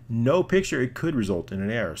is no picture, it could result in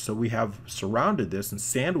an error. So we have surrounded this and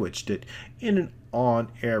sandwiched it in an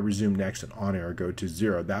on error resume next and on error go to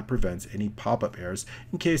 0. That prevents any pop-up errors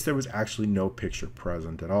in case there was actually no picture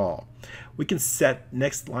present at all. We can set,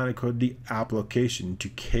 next line of code, the application to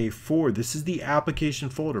K4. This is the application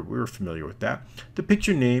folder. We're familiar with that. The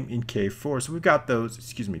picture name in K4. So we've got those,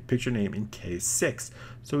 picture name in K6.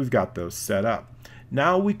 So we've got those set up.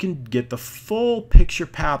 Now we can get the full picture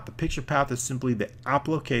path. The picture path is simply the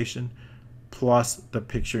application plus the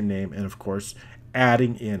picture name, and of course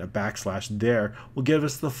adding in a backslash there will give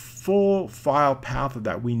us the full file path of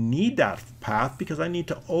that. We need that path because I need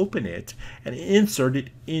to open it and insert it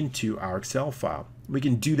into our Excel file. We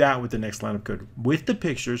can do that with the next line of code. With the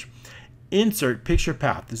pictures, insert picture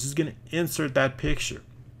path. This is going to insert that picture.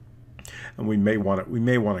 And we may want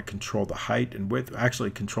to control the height and width,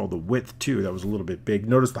 actually control the width too. That was a little bit big.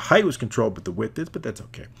 Notice the height was controlled, but the width is, but that's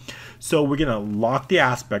okay. So we're going to lock the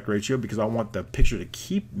aspect ratio because I want the picture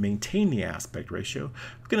to maintain the aspect ratio.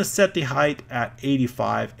 We're going to set the height at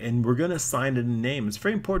 85, and we're going to assign it a name. It's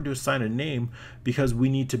very important to assign a name because we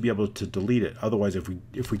need to be able to delete it. Otherwise, if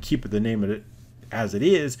we keep the name of it as it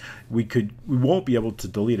is, we won't be able to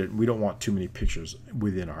delete it. We don't want too many pictures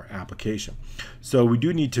within our application. So we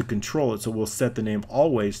do need to control it. So we'll set the name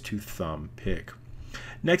always to thumb pick.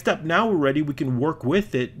 Next up, now we're ready. We can work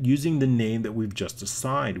with it using the name that we've just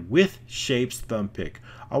assigned with shapes thumb pick.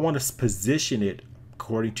 I want to position it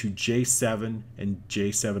according to J7 and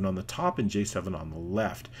J7 on the top and J7 on the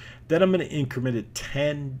left. Then I'm going to increment it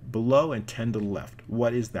 10 below and 10 to the left.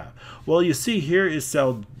 What is that? Well, you see here is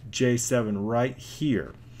cell J7 right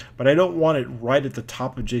here, but I don't want it right at the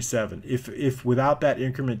top of J7. If without that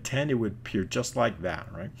increment 10, it would appear just like that,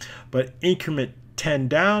 right? But increment 10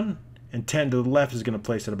 down and 10 to the left is going to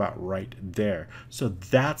place it about right there. So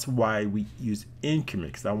that's why we use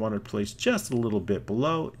increment, because I want to place just a little bit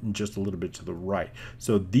below and just a little bit to the right.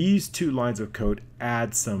 So these two lines of code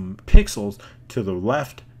add some pixels to the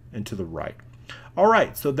left and to the right. All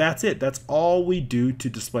right, so that's it. That's all we do to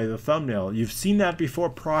display the thumbnail. You've seen that before,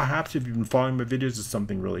 perhaps if you've been following my videos. It's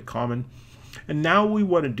something really common. And now what we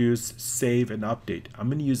want to do is save and update. I'm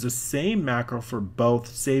going to use the same macro for both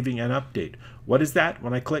saving and update. What is that?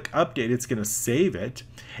 When I click update, it's going to save it.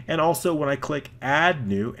 And also when I click add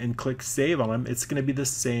new and click save on them, it's going to be the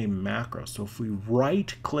same macro. So if we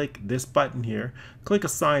right click this button here, click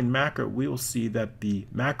assign macro, we will see that the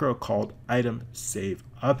macro called item save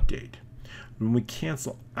update. When we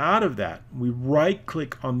cancel out of that, we right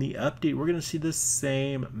click on the update, we're going to see the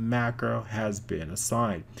same macro has been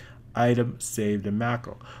assigned. Item saved a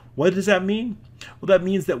macro. What does that mean? Well, that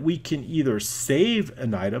means that we can either save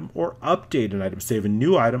an item or update an item, save a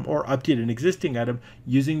new item or update an existing item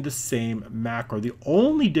using the same macro. The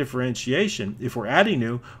only differentiation, if we're adding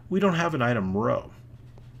new, we don't have an item row.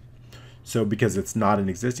 So because it's not an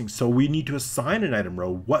existing, so we need to assign an item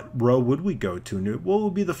row. What row would we go to new? Well, it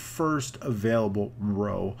would be the first available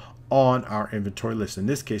row on our inventory list, in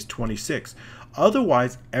this case 26.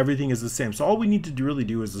 Otherwise, everything is the same. So all we need to really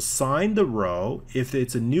do is assign the row if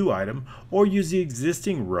it's a new item, or use the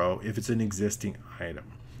existing row if it's an existing item.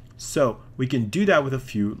 So we can do that with a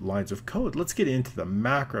few lines of code. Let's get into the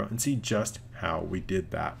macro and see just how we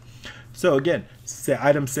did that. So again, say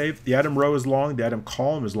item save, the item row is long, the item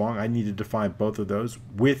column is long. I need to define both of those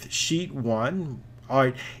with sheet 1. All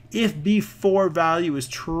right, if B4 value is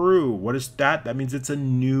true, what is that? That means it's a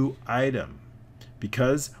new item.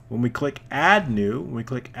 Because when we click add new,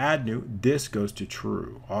 this goes to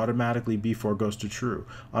true. Automatically B4 goes to true.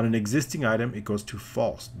 On an existing item, it goes to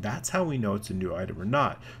false. That's how we know it's a new item or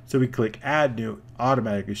not. So we click add new,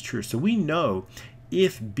 automatically it's true. So we know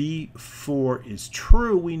if B4 is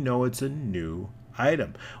true, we know it's a new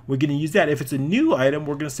item. We're going to use that. If it's a new item,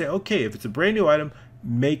 we're going to say, okay, if it's a brand new item,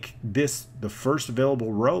 make this the first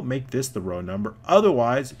available row, make this the row number.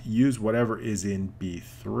 Otherwise, use whatever is in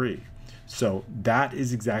B3. So that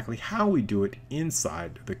is exactly how we do it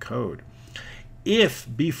inside the code. If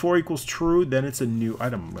B4 equals true, then it's a new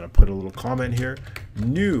item. I'm going to put a little comment here,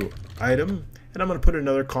 new item, and I'm going to put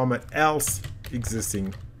another comment, else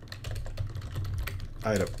existing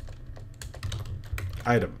item.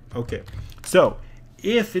 Okay. So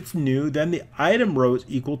if it's new, then the item row is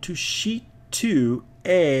equal to sheet 2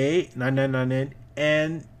 A 9999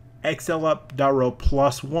 and XLUp.row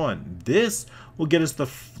plus 1. This will get us the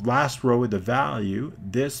last row with the value.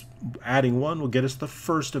 This adding 1 will get us the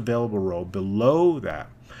first available row below that.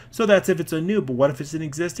 So that's if it's a new, but what if it's an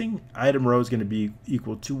existing? Item row is going to be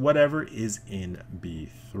equal to whatever is in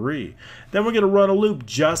B3. Then we're going to run a loop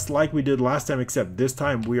just like we did last time, except this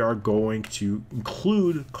time we are going to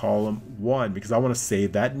include column 1 because I want to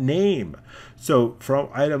save that name. So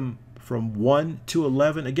from 1 to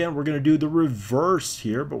 11, again, we're going to do the reverse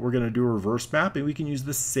here, but we're going to do a reverse mapping. We can use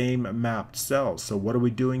the same mapped cells. So what are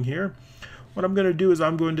we doing here? What I'm going to do is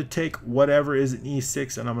I'm going to take whatever is in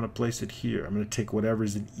E6 and I'm going to place it here. I'm going to take whatever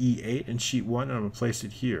is in E8 in sheet 1 and I'm going to place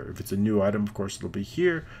it here. If it's a new item, of course, it'll be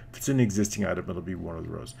here. If it's an existing item, it'll be one of the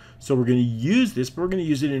rows. So we're going to use this, but we're going to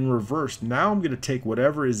use it in reverse. Now I'm going to take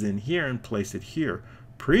whatever is in here and place it here.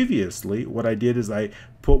 Previously, what I did is I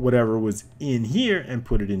put whatever was in here and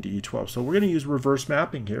put it into E12. So we're going to use reverse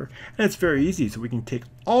mapping here, and it's very easy. So we can take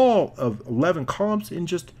all of 11 columns in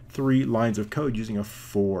just 3 lines of code using a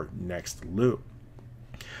for next loop.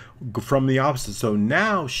 From the opposite, so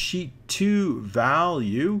now sheet 2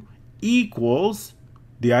 value equals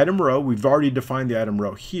the item row. We've already defined the item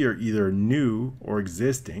row here, either new or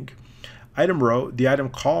existing. Item row, the item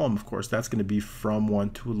column, of course, that's going to be from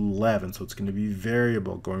 1 to 11. So it's going to be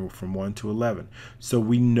variable going from 1 to 11. So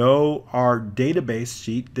we know our database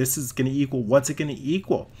sheet, this is going to equal, what's it going to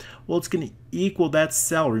equal? Well, it's going to equal that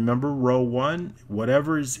cell. Remember row 1,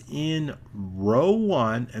 whatever is in row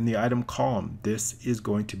 1 and the item column, this is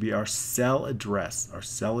going to be our cell address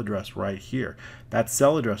right here. That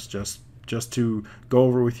cell address, just to go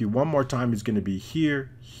over with you one more time, is going to be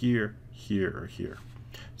here, here, here, or here.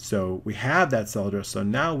 So we have that cell address, so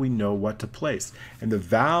now we know what to place. And the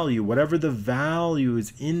value, whatever the value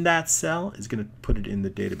is in that cell, is going to put it in the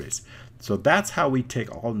database. So that's how we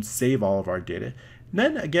take all and save all of our data. And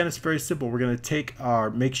then again, it's very simple. We're going to take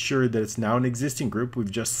make sure that it's now an existing group. We've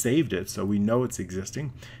just saved it, so we know it's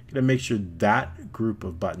existing. Going to make sure that group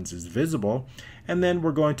of buttons is visible. And then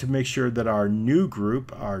we're going to make sure that our new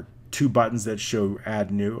group, our 2 buttons that show add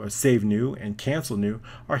new, save new, and cancel new,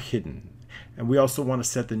 are hidden. And we also want to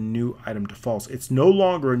set the new item to false. It's no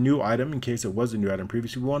longer a new item in case it was a new item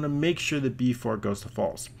previously. We want to make sure that B4 goes to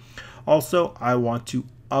false. Also, I want to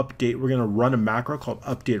update. We're going to run a macro called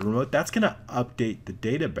update remote. That's going to update the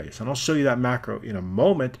database. And I'll show you that macro in a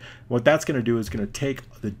moment. What that's going to do is going to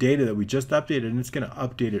take the data that we just updated and it's going to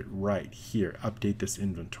update it right here. Update this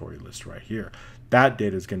inventory list right here. that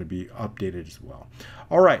data is going to be updated as well.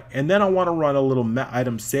 All right, and then I want to run a little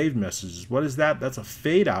item saved messages. What is that? That's a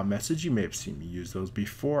fade out message. You may have seen me use those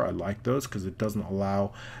before. I like those because it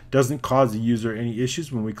doesn't cause the user any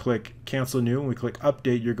issues. When we click cancel new and we click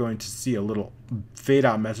update, you're going to see a little fade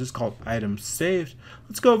out message called item saved.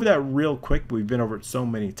 Let's go over that real quick. We've been over it so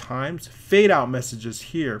many times. Fade out messages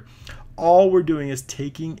here. All we're doing is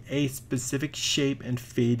taking a specific shape and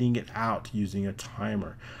fading it out using a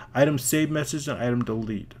timer. Item save message and item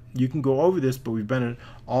delete. You can go over this, but we've been in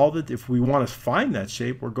all that. If we want to find that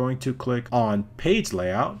shape, we're going to click on page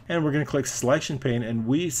layout and we're going to click selection pane, and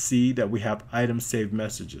we see that we have item save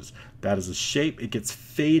messages. That is a shape. It gets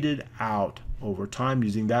faded out over time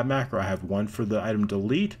using that macro. I have one for the item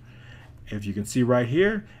delete, if you can see right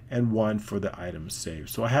here, and one for the item save.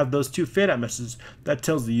 So I have those two fade out messages. That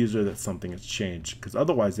tells the user that something has changed, because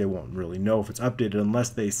otherwise they won't really know if it's updated unless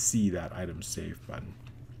they see that item save button.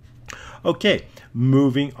 Okay,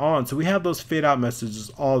 moving on. So we have those fade out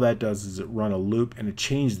messages. All that does is it run a loop and it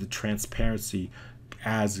changes the transparency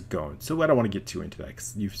as it's going. So I don't want to get too into that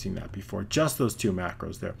because you've seen that before. Just those two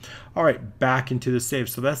macros there. All right, back into the save.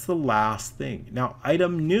 So that's the last thing. Now,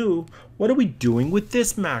 item new, what are we doing with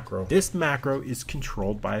this macro? This macro is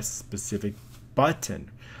controlled by a specific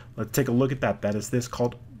button. Let's take a look at that. That is this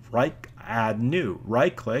called add new.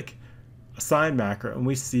 Right click, assign macro, and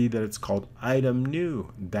we see that it's called item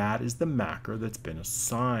new. That is the macro that's been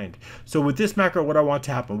assigned. So with this macro, what I want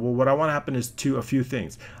to happen? Well, what I want to happen is a few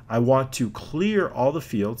things. I want to clear all the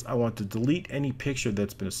fields. I want to delete any picture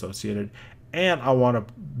that's been associated, and I want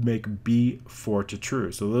to make B4 to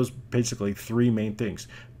true. So those basically three main things.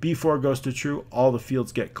 B4 goes to true, all the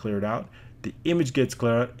fields get cleared out, the image gets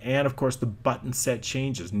cleared out, and of course the button set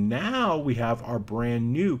changes. Now we have our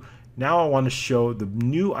brand new. Now I want to show the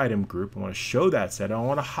new item group. I want to show that set. I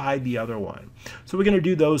want to hide the other one. So we're going to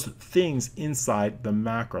do those things inside the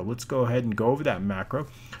macro. Let's go ahead and go over that macro.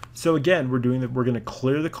 So again, we're doing that. We're going to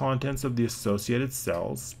clear the contents of the associated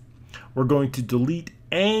cells. We're going to delete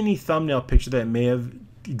any thumbnail picture that may have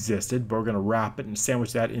existed, but we're going to wrap it and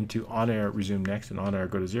sandwich that into on air resume next and on air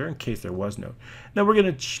go to 0 in case there was no. Now we're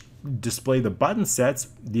going to display the button sets.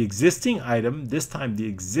 The existing item, this time the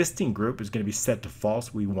existing group, is going to be set to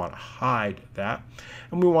false. We want to hide that,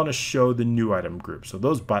 and we want to show the new item group. So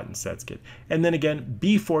those button sets get, and then again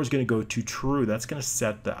B4 is going to go to true. That's going to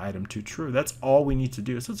set the item to true. That's all we need to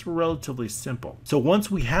do. So it's relatively simple. So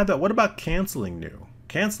once we have that, what about canceling new?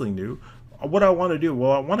 Canceling new, what I want to do,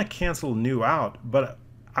 well, I want to cancel new out, but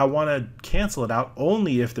I want to cancel it out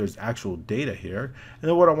only if there's actual data here. And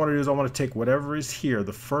then what I want to do is I want to take whatever is here,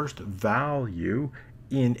 the first value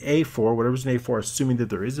in A4, whatever's in A4, assuming that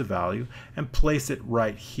there is a value, and place it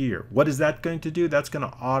right here. What is that going to do? That's going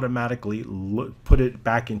to automatically put it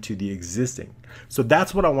back into the existing. So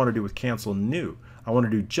that's what I want to do with cancel new. I want to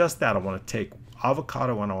do just that. I want to take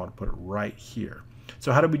avocado and I want to put it right here.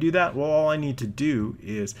 So how do we do that? Well, all I need to do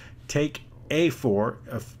is take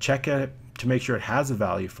A4, check it to make sure it has a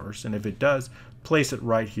value first, and if it does, place it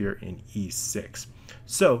right here in E6.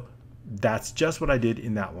 So that's just what I did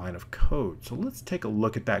in that line of code. So let's take a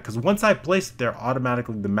look at that, because once I place it there,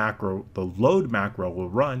 automatically the load macro will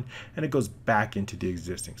run and it goes back into the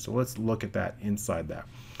existing. So let's look at that inside that.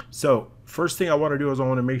 So first thing I want to do is I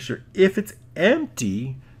want to make sure if it's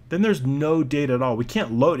empty, then there's no data at all. We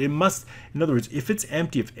can't load. It must, in other words, if it's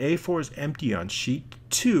empty, if A4 is empty on sheet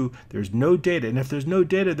 2, there's no data. And if there's no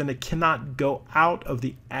data, then it cannot go out of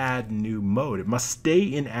the add new mode. It must stay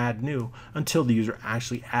in add new until the user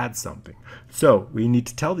actually adds something. So we need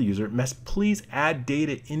to tell the user, it must please add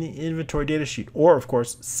data in the inventory data sheet, or of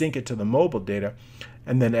course, sync it to the mobile data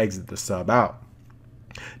and then exit the sub out.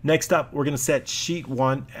 Next up, we're going to set sheet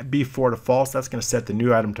 1 B4 to false. That's going to set the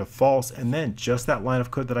new item to false. And then just that line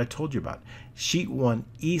of code that I told you about. Sheet 1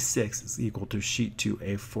 E6 is equal to sheet 2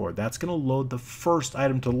 A4. That's going to load the first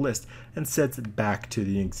item to the list and sets it back to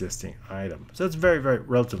the existing item. So it's very, very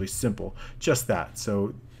relatively simple. Just that.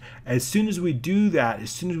 So as soon as we do that,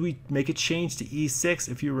 as soon as we make a change to E6,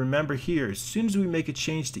 if you remember here, as soon as we make a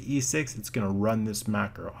change to E6, it's going to run this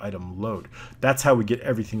macro item load. That's how we get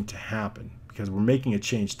everything to happen, because we're making a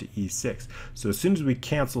change to E6. So as soon as we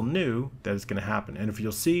cancel new, that is going to happen. And if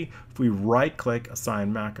you'll see, if we right click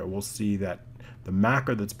assign macro, we'll see that the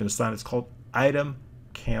macro that's been assigned is called item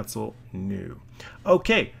cancel new.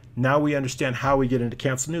 Okay, now we understand how we get into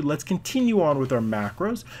cancel new. Let's continue on with our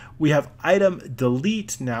macros. We have item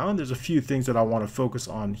delete now, and there's a few things that I want to focus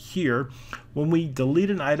on here. When we delete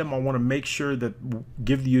an item, I want to make sure that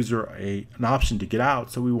give the user an option to get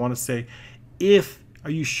out. So we want to say,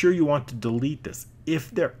 are you sure you want to delete this? If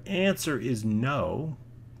their answer is no,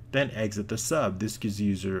 then exit the sub. This gives the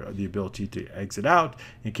user the ability to exit out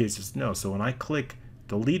in case it's no. So when I click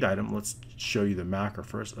delete item, let's show you the macro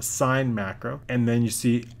first, assign macro, and then you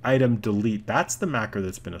see item delete. That's the macro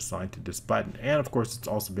that's been assigned to this button. And of course, it's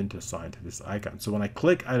also been assigned to this icon. So when I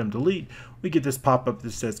click item delete, we get this pop-up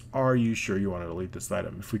that says, are you sure you want to delete this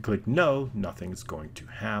item? If we click no, nothing's going to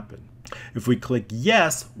happen. If we click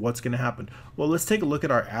yes, what's going to happen? Well, let's take a look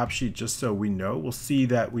at our app sheet just so we know. We'll see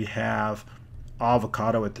that we have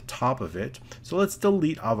avocado at the top of it. So let's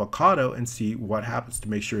delete avocado and see what happens to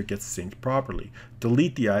make sure it gets synced properly.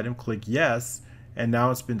 Delete the item, click yes, and now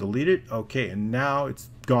it's been deleted. Okay, and now it's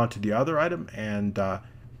gone to the other item, and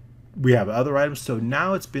we have other items. So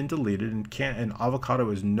now it's been deleted, and avocado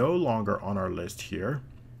is no longer on our list here.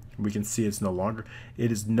 We can see it is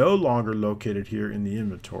no longer located here in the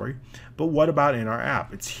inventory. But what about in our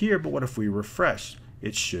app? It's here, but what if we refresh?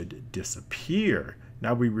 It should disappear.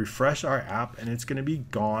 Now we refresh our app and it's going to be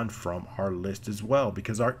gone from our list as well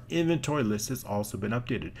because our inventory list has also been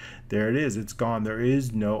updated. There it is, it's gone. There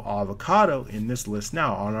is no avocado in this list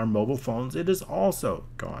now. On our mobile phones, it is also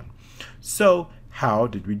gone. So how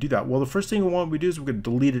did we do that? Well, the first thing we do is we're going to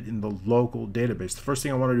delete it in the local database. The first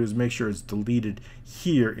thing I want to do is make sure it's deleted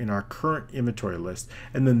here in our current inventory list.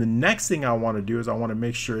 And then the next thing I want to do is I want to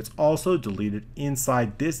make sure it's also deleted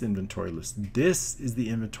inside this inventory list. This is the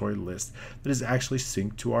inventory list that is actually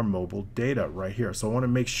synced to our mobile data right here. So I want to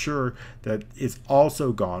make sure that it's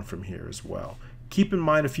also gone from here as well. Keep in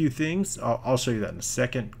mind a few things. I'll show you that in a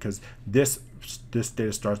second because this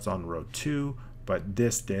data starts on row 2. But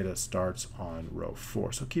this data starts on row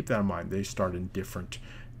 4. So keep that in mind. They start in different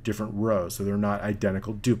rows, so they're not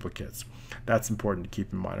identical duplicates. That's important to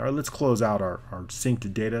keep in mind. All right, let's close out our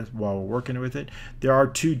synced data while we're working with it. There are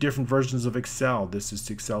two different versions of Excel. This is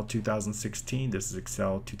Excel 2016. This is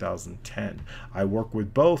Excel 2010. I work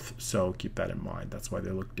with both, so keep that in mind. That's why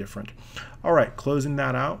they look different. All right, closing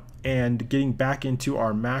that out and getting back into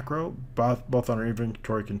our macro, both on our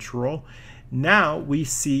inventory control. Now we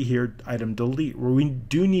see here item delete, where we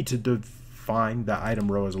do need to define the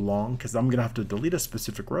item row as long because I'm going to have to delete a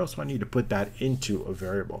specific row, so I need to put that into a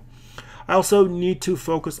variable. I also need to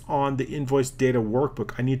focus on the invoice data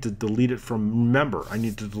workbook. I need to delete it from, remember, I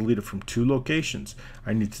need to delete it from 2 locations.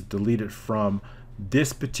 I need to delete it from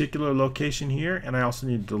this particular location here, and I also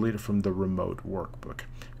need to delete it from the remote workbook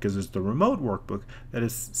because it's the remote workbook that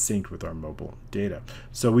is synced with our mobile data.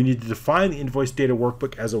 So we need to define the invoice data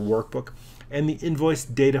workbook as a workbook and the invoice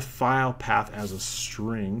data file path as a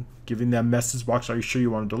string, giving that message box, are you sure you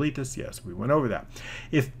want to delete this? Yes, we went over that.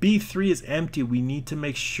 If B3 is empty, we need to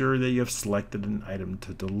make sure that you have selected an item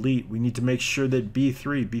to delete. We need to make sure that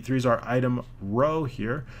B3 is our item row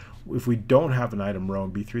here. If we don't have an item row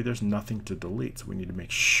in B3, there's nothing to delete. So we need to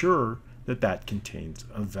make sure that that contains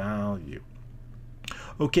a value.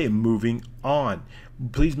 Okay, moving on.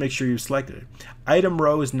 Please make sure you selected it. Item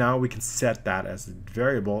row is now, we can set that as a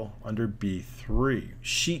variable under B3.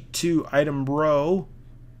 Sheet 2 item row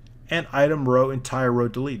and item row entire row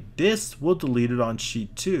delete. This will delete it on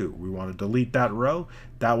sheet 2. We want to delete that row.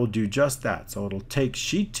 That will do just that. So it'll take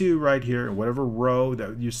sheet 2 right here and whatever row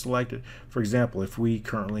that you selected. For example, if we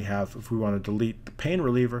want to delete the pain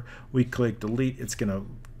reliever, we click delete. It's going to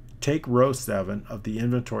take row 7 of the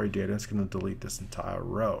inventory data. It's going to delete this entire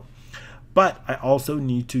row. But I also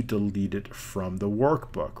need to delete it from the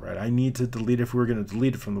workbook, right? I need to delete it if we're going to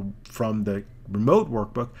delete it from the remote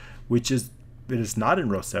workbook, which is, it is not in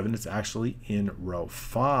row 7, it's actually in row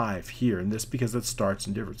 5 here, and this because it starts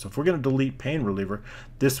in different. So if we're going to delete pain reliever,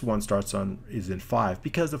 this one is in 5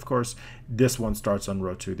 because of course this one starts on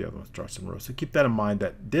row 2, the other one starts on row. So keep that in mind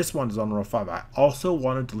that this one is on row 5. I also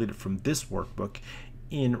want to delete it from this workbook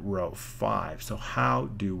in row 5. So how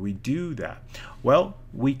do we do that? Well,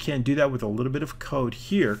 we can do that with a little bit of code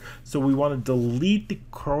here. So we want to delete the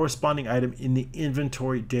corresponding item in the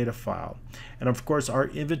inventory data file. And of course, our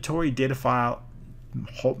inventory data file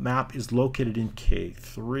map is located in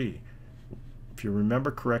K3. If you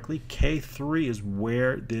remember correctly, K3 is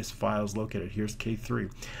where this file is located. Here's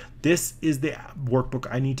K3. This is the workbook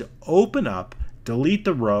I need to open up, delete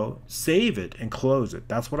the row, save it, and close it.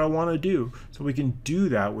 That's what I want to do. So we can do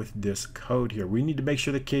that with this code here. We need to make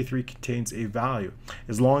sure that K3 contains a value.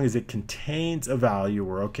 As long as it contains a value,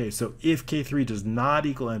 we're okay. So if K3 does not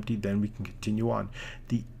equal empty, then we can continue on.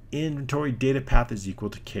 The inventory data path is equal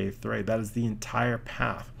to K3. That is the entire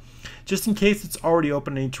path. Just in case it's already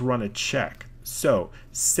open, I need to run a check. So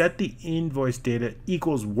set the invoice data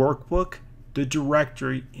equals workbook, the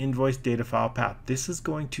directory invoice data file path. This is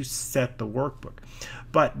going to set the workbook,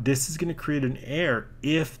 but this is going to create an error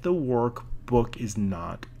if the workbook is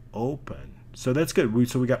not open. So that's good.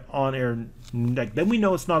 So we got on error. Then we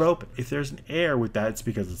know it's not open. If there's an error with that, it's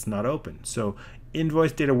because it's not open. So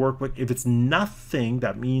invoice data workbook, if it's nothing,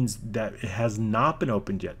 that means that it has not been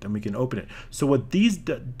opened yet. Then we can open it. So what these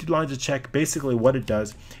lines of check, basically what it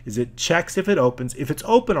does is it checks if it opens. If it's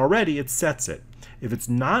open already, it sets it. If it's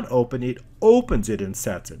not open, it opens it and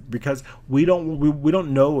sets it, because we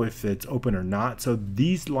don't know if it's open or not. So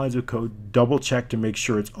these lines of code double check to make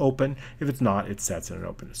sure it's open. If it's not, it sets it and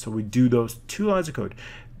opens it. So we do those 2 lines of code.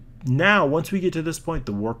 Now, once we get to this point,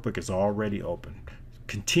 the workbook is already open.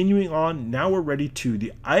 Continuing on, now we're ready to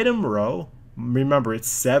the item row. Remember, it's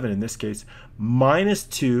 7 in this case.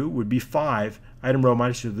 -2 would be 5. Item row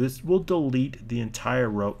 -2. This will delete the entire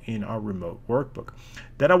row in our remote workbook.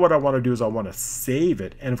 Then what I want to do is I want to save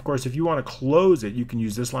it. And of course, if you want to close it, you can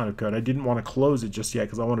use this line of code. I didn't want to close it just yet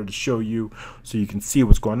because I wanted to show you so you can see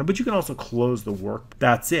what's going on. But you can also close the work.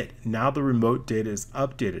 That's it. Now the remote data is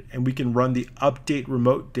updated. And we can run the update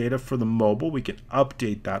remote data for the mobile. We can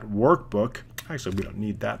update that workbook. Actually, we don't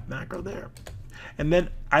need that macro there. And then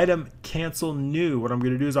item cancel new. What I'm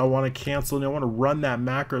going to do is I want to cancel new. I want to run that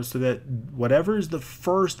macro so that whatever is the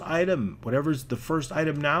first item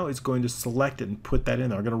now is going to select it and put that in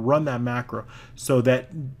there. I'm going to run that macro so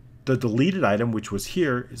that the deleted item, which was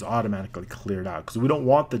here, is automatically cleared out, because we don't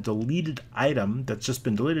want the deleted item that's just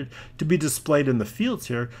been deleted to be displayed in the fields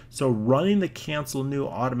here. So running the cancel new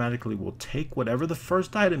automatically will take whatever the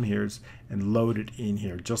first item here is and load it in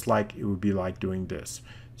here, just like it would be like doing this.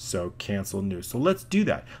 So cancel new. So let's do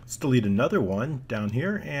that. Let's delete another one down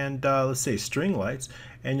here, and let's say string lights,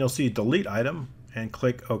 and you'll see delete item, and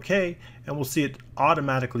click OK, and we'll see it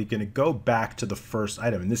automatically going to go back to the first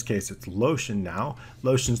item. In this case, it's lotion now.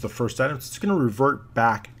 Lotion's the first item, so it's going to revert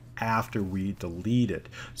back after we delete it.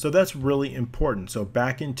 So that's really important. So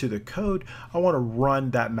back into the code, I want to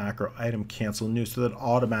run that macro item cancel new so that it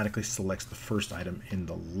automatically selects the first item in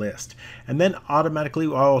the list. And then automatically, I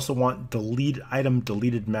also want delete item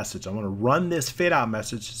deleted message. I want to run this fade out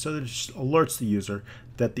message so that it alerts the user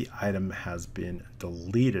that the item has been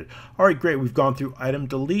deleted. All right, great. We've gone through item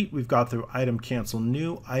delete. We've gone through item cancel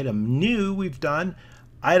new. Item new we've done.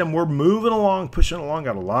 Item, we're moving along, pushing along,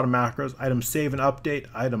 got a lot of macros. Item save and update,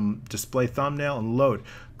 item display thumbnail, and load.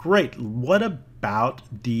 Great. What about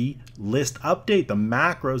the list update, the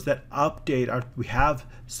macros that update we have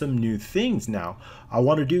some new things now. I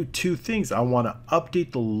want to do 2 things. I want to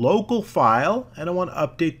update the local file, and I want to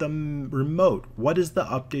update the remote. What is the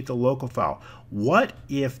update the local file? What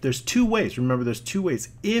if there's 2 ways? Remember, there's 2 ways.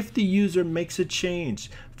 If the user makes a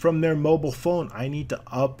change from their mobile phone, I need to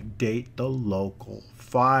update the local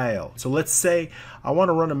file. So let's say I want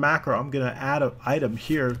to run a macro. I'm going to add an item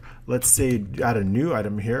here. Let's say add a new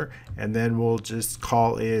item here, and then we'll just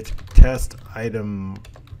call it test item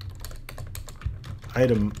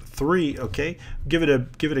 3. Okay, give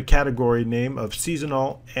it a category name of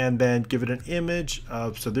seasonal, and then give it an image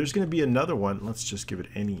of, so there's going to be another one. Let's just give it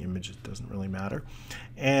any image, it doesn't really matter.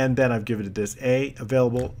 And then I've given it this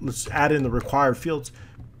available. Let's add in the required fields,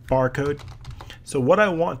 barcode. So what I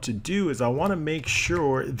want to do is I want to make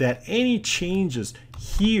sure that any changes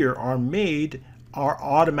here are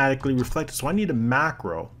automatically reflected. So I need a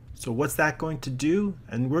macro. So what's that going to do?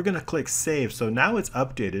 And we're going to click save. So now it's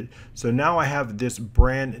updated. So now I have this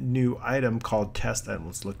brand new item called test item.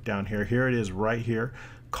 Let's look down here. Here it is right here,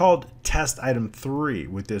 called test item 3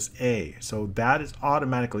 with this A. So that is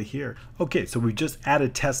automatically here. Okay, so we just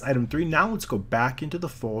added test item 3. Now let's go back into the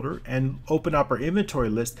folder and open up our inventory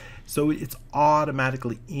list. So it's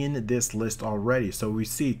automatically in this list already. So we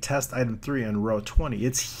see test item 3 on row 20.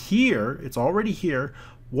 It's here, it's already here.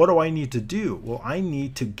 What do I need to do? Well, I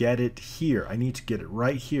need to get it here. I need to get it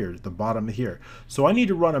right here at the bottom here. So I need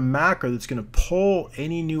to run a macro that's going to pull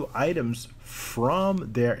any new items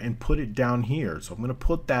from there and put it down here. So I'm going to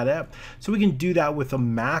put that up. So we can do that with a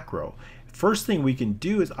macro. First thing we can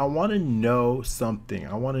do is I want to know something.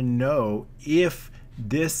 I want to know if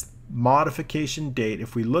this modification date,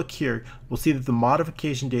 if we look here, we'll see that the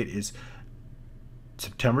modification date is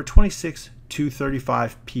September 26th,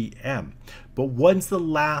 2:35 p.m. But when's the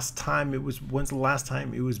last time it was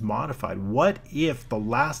modified? What if the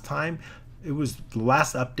last time the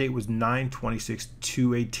last update was 9/26,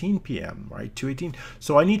 2:18 p.m., right? 2:18.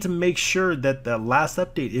 So I need to make sure that the last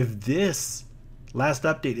update, if this last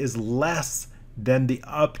update is less than the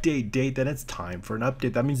update date, then it's time for an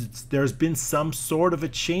update. That means there's been some sort of a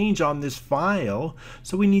change on this file,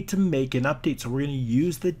 so we need to make an update. So we're going to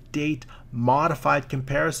use the date modified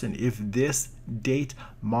comparison. If this date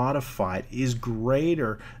modified is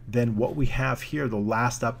greater than what we have here, the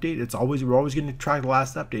last update, we're always going to track the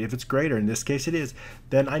last update. If it's greater, in this case it is,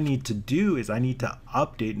 then I need to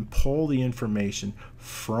update and pull the information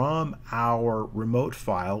from our remote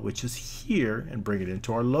file, which is here, and bring it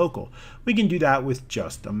into our local. We can do that with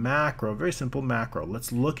just a macro, very simple macro.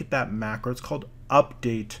 Let's look at that macro. It's called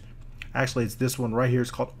update. Actually, it's this one right here.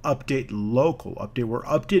 It's called update local. We're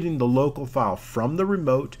updating the local file from the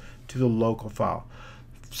remote to the local file.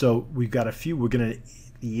 So we've got a few. We're going to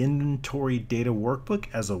the inventory data workbook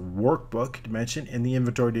as a workbook dimension and the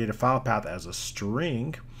inventory data file path as a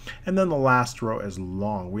string, and then the last row as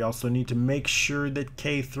long. We also need to make sure that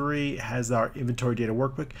K3 has our inventory data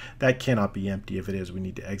workbook. That cannot be empty. If it is, we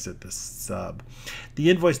need to exit the sub. The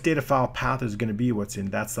invoice data file path is going to be what's in.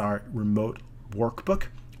 That's our remote workbook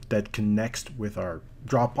that connects with our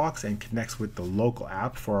Dropbox and connects with the local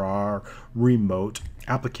app for our remote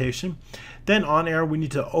application. Then on air, we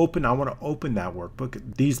need to open. I want to open that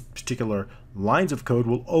workbook. These particular lines of code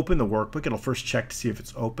will open the workbook. It'll first check to see if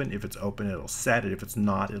it's open. If it's open, it'll set it. If it's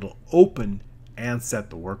not, it'll open and set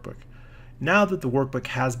the workbook. Now that the workbook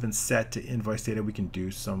has been set to invoice data, we can do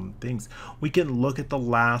some things. We can look at the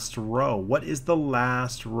last row. What is the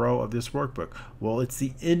last row of this workbook? Well, it's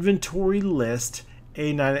the inventory list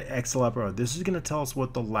A9 Excel row. This is going to tell us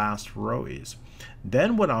what the last row is.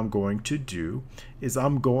 Then what I'm going to do is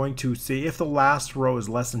I'm going to see if the last row is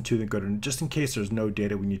less than 2, then good. And just in case there's no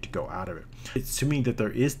data, we need to go out of it. It's assuming that there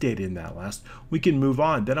is data in that last. We can move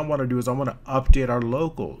on. Then I want to do is I want to update our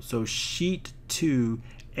local. So sheet 2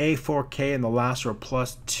 A4K in the last row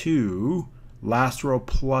plus 2. Last row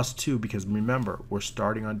plus 2, because remember, we're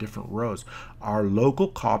starting on different rows. Our local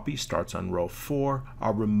copy starts on row 4.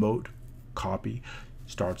 Our remote copy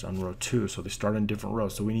starts on row 2, so they start on different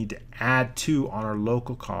rows. So we need to add 2 on our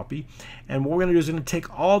local copy, and what we're going to do is going to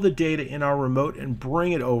take all the data in our remote and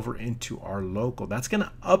bring it over into our local. That's going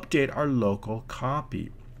to update our local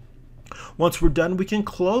copy. Once we're done, we can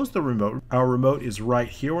close the remote. Our remote is right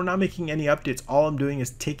here. We're not making any updates. All I'm doing is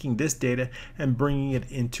taking this data and bringing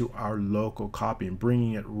it into our local copy and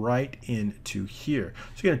bringing it right into here.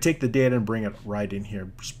 So you're going to take the data and bring it right in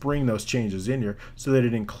here. Just bring those changes in here so that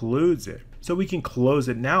it includes it. So we can close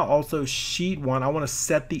it. Now also sheet 1, I want to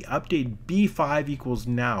set the update B5 equals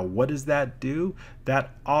now. What does that do?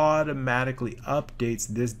 That automatically updates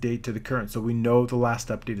this date to the current. So we know the last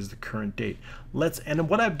update is the current date. And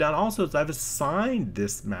what I've done also is I've assigned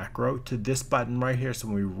this macro to this button right here. So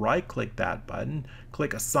when we right click that button,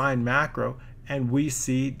 click assign macro, and we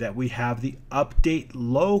see that we have the update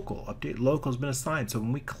local. Update local has been assigned. So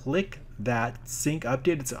when we click that sync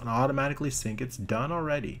update, it's an automatically sync. It's done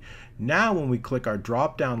already. Now when we click our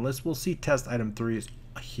drop down list, we'll see test item 3 is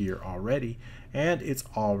here already, and it's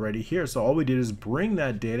already here. So all we did is bring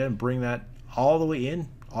that data and bring that all the way in,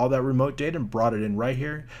 all that remote data, and brought it in right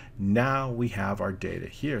here. Now we have our data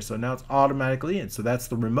here. So now it's automatically in. So that's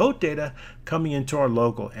the remote data coming into our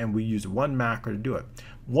local, and we use one macro to do it.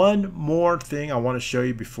 One more thing I want to show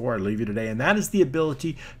you before I leave you today, and that is the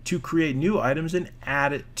ability to create new items and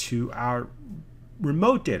add it to our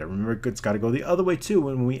remote data. Remember, it's got to go the other way too.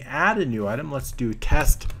 When we add a new item, let's do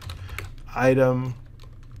test item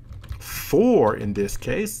 4 in this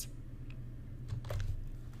case.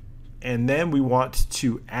 And then we want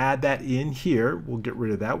to add that in here. We'll get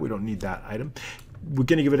rid of that. We don't need that item. We're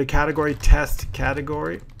going to give it a category, test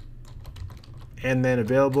category, and then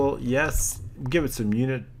available, yes. Give it some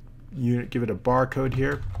unit, give it a barcode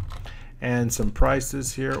here, and some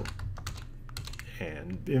prices here,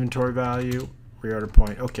 and inventory value, reorder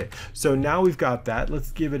point. Okay, so now we've got that.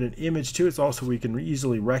 Let's give it an image too. It's also we can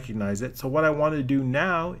easily recognize it. So what I want to do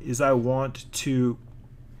now is I want to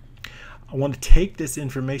take this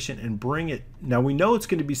information and bring it. Now we know it's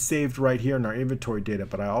going to be saved right here in our inventory data,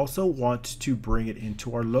 but I also want to bring it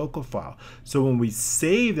into our local file. So when we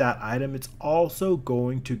save that item, it's also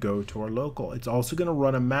going to go to our local. It's also going to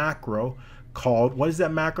run a macro called, what is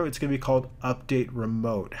that macro? It's going to be called update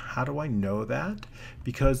remote. How do I know that?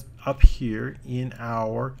 Because up here in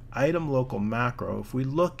our item local macro, if we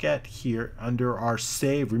look at here under our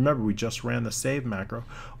save, remember we just ran the save macro,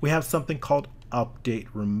 we have something called update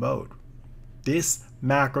remote. This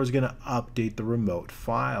macro is going to update the remote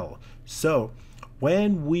file. So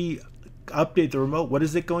when we update the remote, what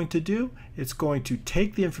is it going to do? It's going to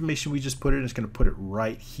take the information we just put in, it's going to put it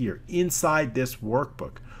right here inside this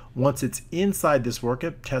workbook. Once it's inside this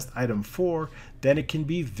workup, test item 4, then it can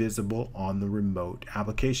be visible on the remote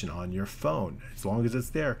application on your phone, as long as it's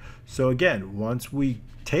there. So again, once we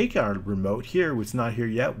take our remote here, it's not here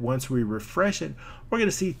yet, once we refresh it, we're going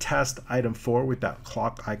to see test item 4 with that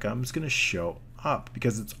clock icon is going to show up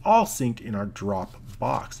because it's all synced in our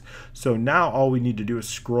Dropbox. So now all we need to do is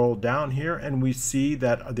scroll down here and we see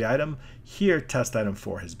that the item here, test item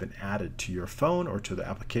 4, has been added to your phone or to the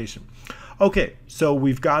application. Okay, so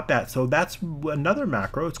we've got that. So that's another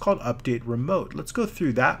macro. It's called update remote. Let's go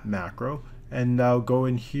through that macro and now go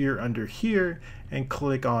in here under here and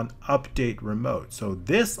click on update remote. So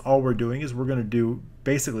this, all we're doing is we're going to do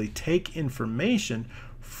basically take information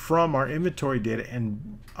from our inventory data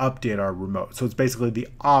and update our remote. So it's basically the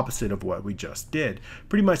opposite of what we just did.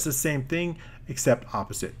 Pretty much the same thing except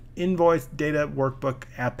opposite. Invoice data workbook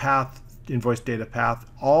at path, invoice data path,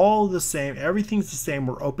 all the same. Everything's the same.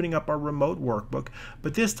 We're opening up our remote workbook,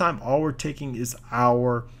 but this time all we're taking is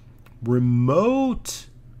our remote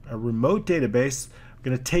database. We're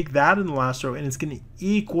going to take that in the last row and it's going to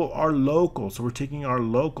equal our local. So we're taking our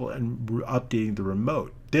local and we're updating the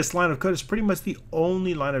remote. This line of code is pretty much the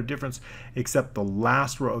only line of difference except the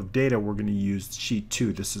last row of data we're going to use sheet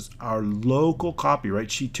 2. This is our local copy, right?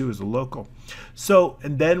 Sheet 2 is a local. So,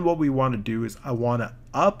 and then what we want to do is I want to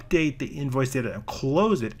update the invoice data and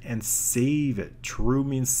close it and save it. True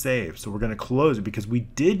means save. So we're going to close it because we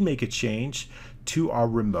did make a change to our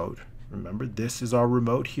remote. Remember, this is our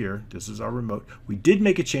remote here. This is our remote. We did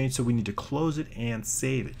make a change, so we need to close it and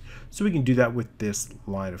save it. So we can do that with this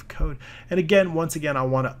line of code. And again, once again, I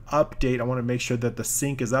want to update. I want to make sure that the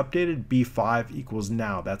sync is updated. B5 equals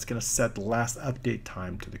now. That's going to set the last update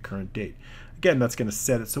time to the current date. Again, that's going to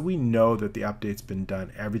set it so we know that the update's been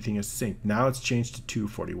done. Everything is synced. Now it's changed to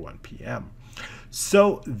 2:41 p.m.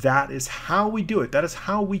 So that is how we do it. That is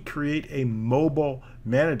how we create a mobile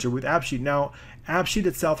manager with AppSheet. Now, AppSheet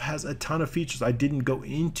itself has a ton of features. I didn't go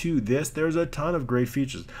into this. There's a ton of great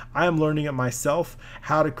features. I am learning it myself,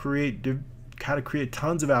 how to create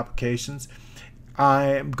tons of applications.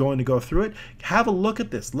 I am going to go through it. Have a look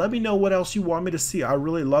at this. Let me know what else you want me to see. I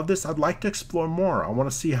really love this. I'd like to explore more. I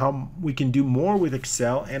want to see how we can do more with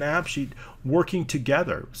Excel and AppSheet working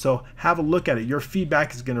together. So have a look at it. Your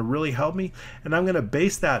feedback is going to really help me, and I'm going to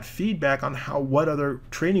base that feedback on what other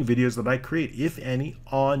training videos that I create, if any,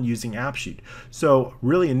 on using AppSheet. So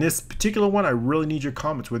really in this particular one, I really need your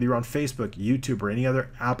comments, whether you're on Facebook, YouTube, or any other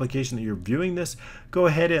application that you're viewing this. Go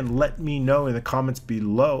ahead and let me know in the comments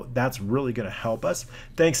below. That's really going to help us.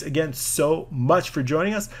 Thanks again so much for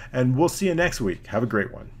joining us, and we'll see you next week. Have a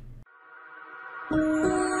great one.